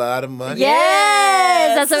you a lot of money.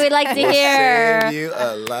 Yes, that's what we like to Save hear. you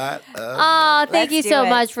a lot of Oh, thank Let's you do so it.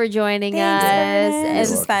 much for joining Thanks, us. Brennan. And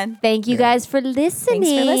This was fun. thank you guys for listening. Thanks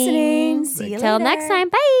for listening. See you Till later. next time.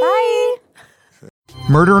 Bye. Bye.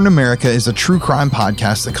 Murder in America is a true crime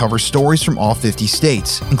podcast that covers stories from all 50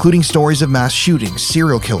 states, including stories of mass shootings,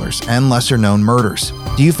 serial killers, and lesser-known murders.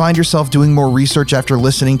 Do you find yourself doing more research after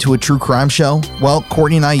listening to a true crime show? Well,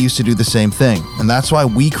 Courtney and I used to do the same thing, and that's why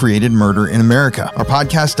we created Murder in America. Our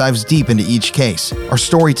podcast dives deep into each case. Our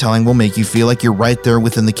storytelling will make you feel like you're right there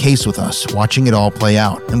within the case with us, watching it all play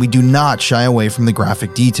out, and we do not shy away from the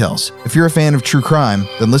graphic details. If you're a fan of true crime,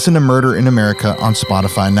 then listen to Murder in America on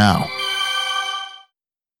Spotify now.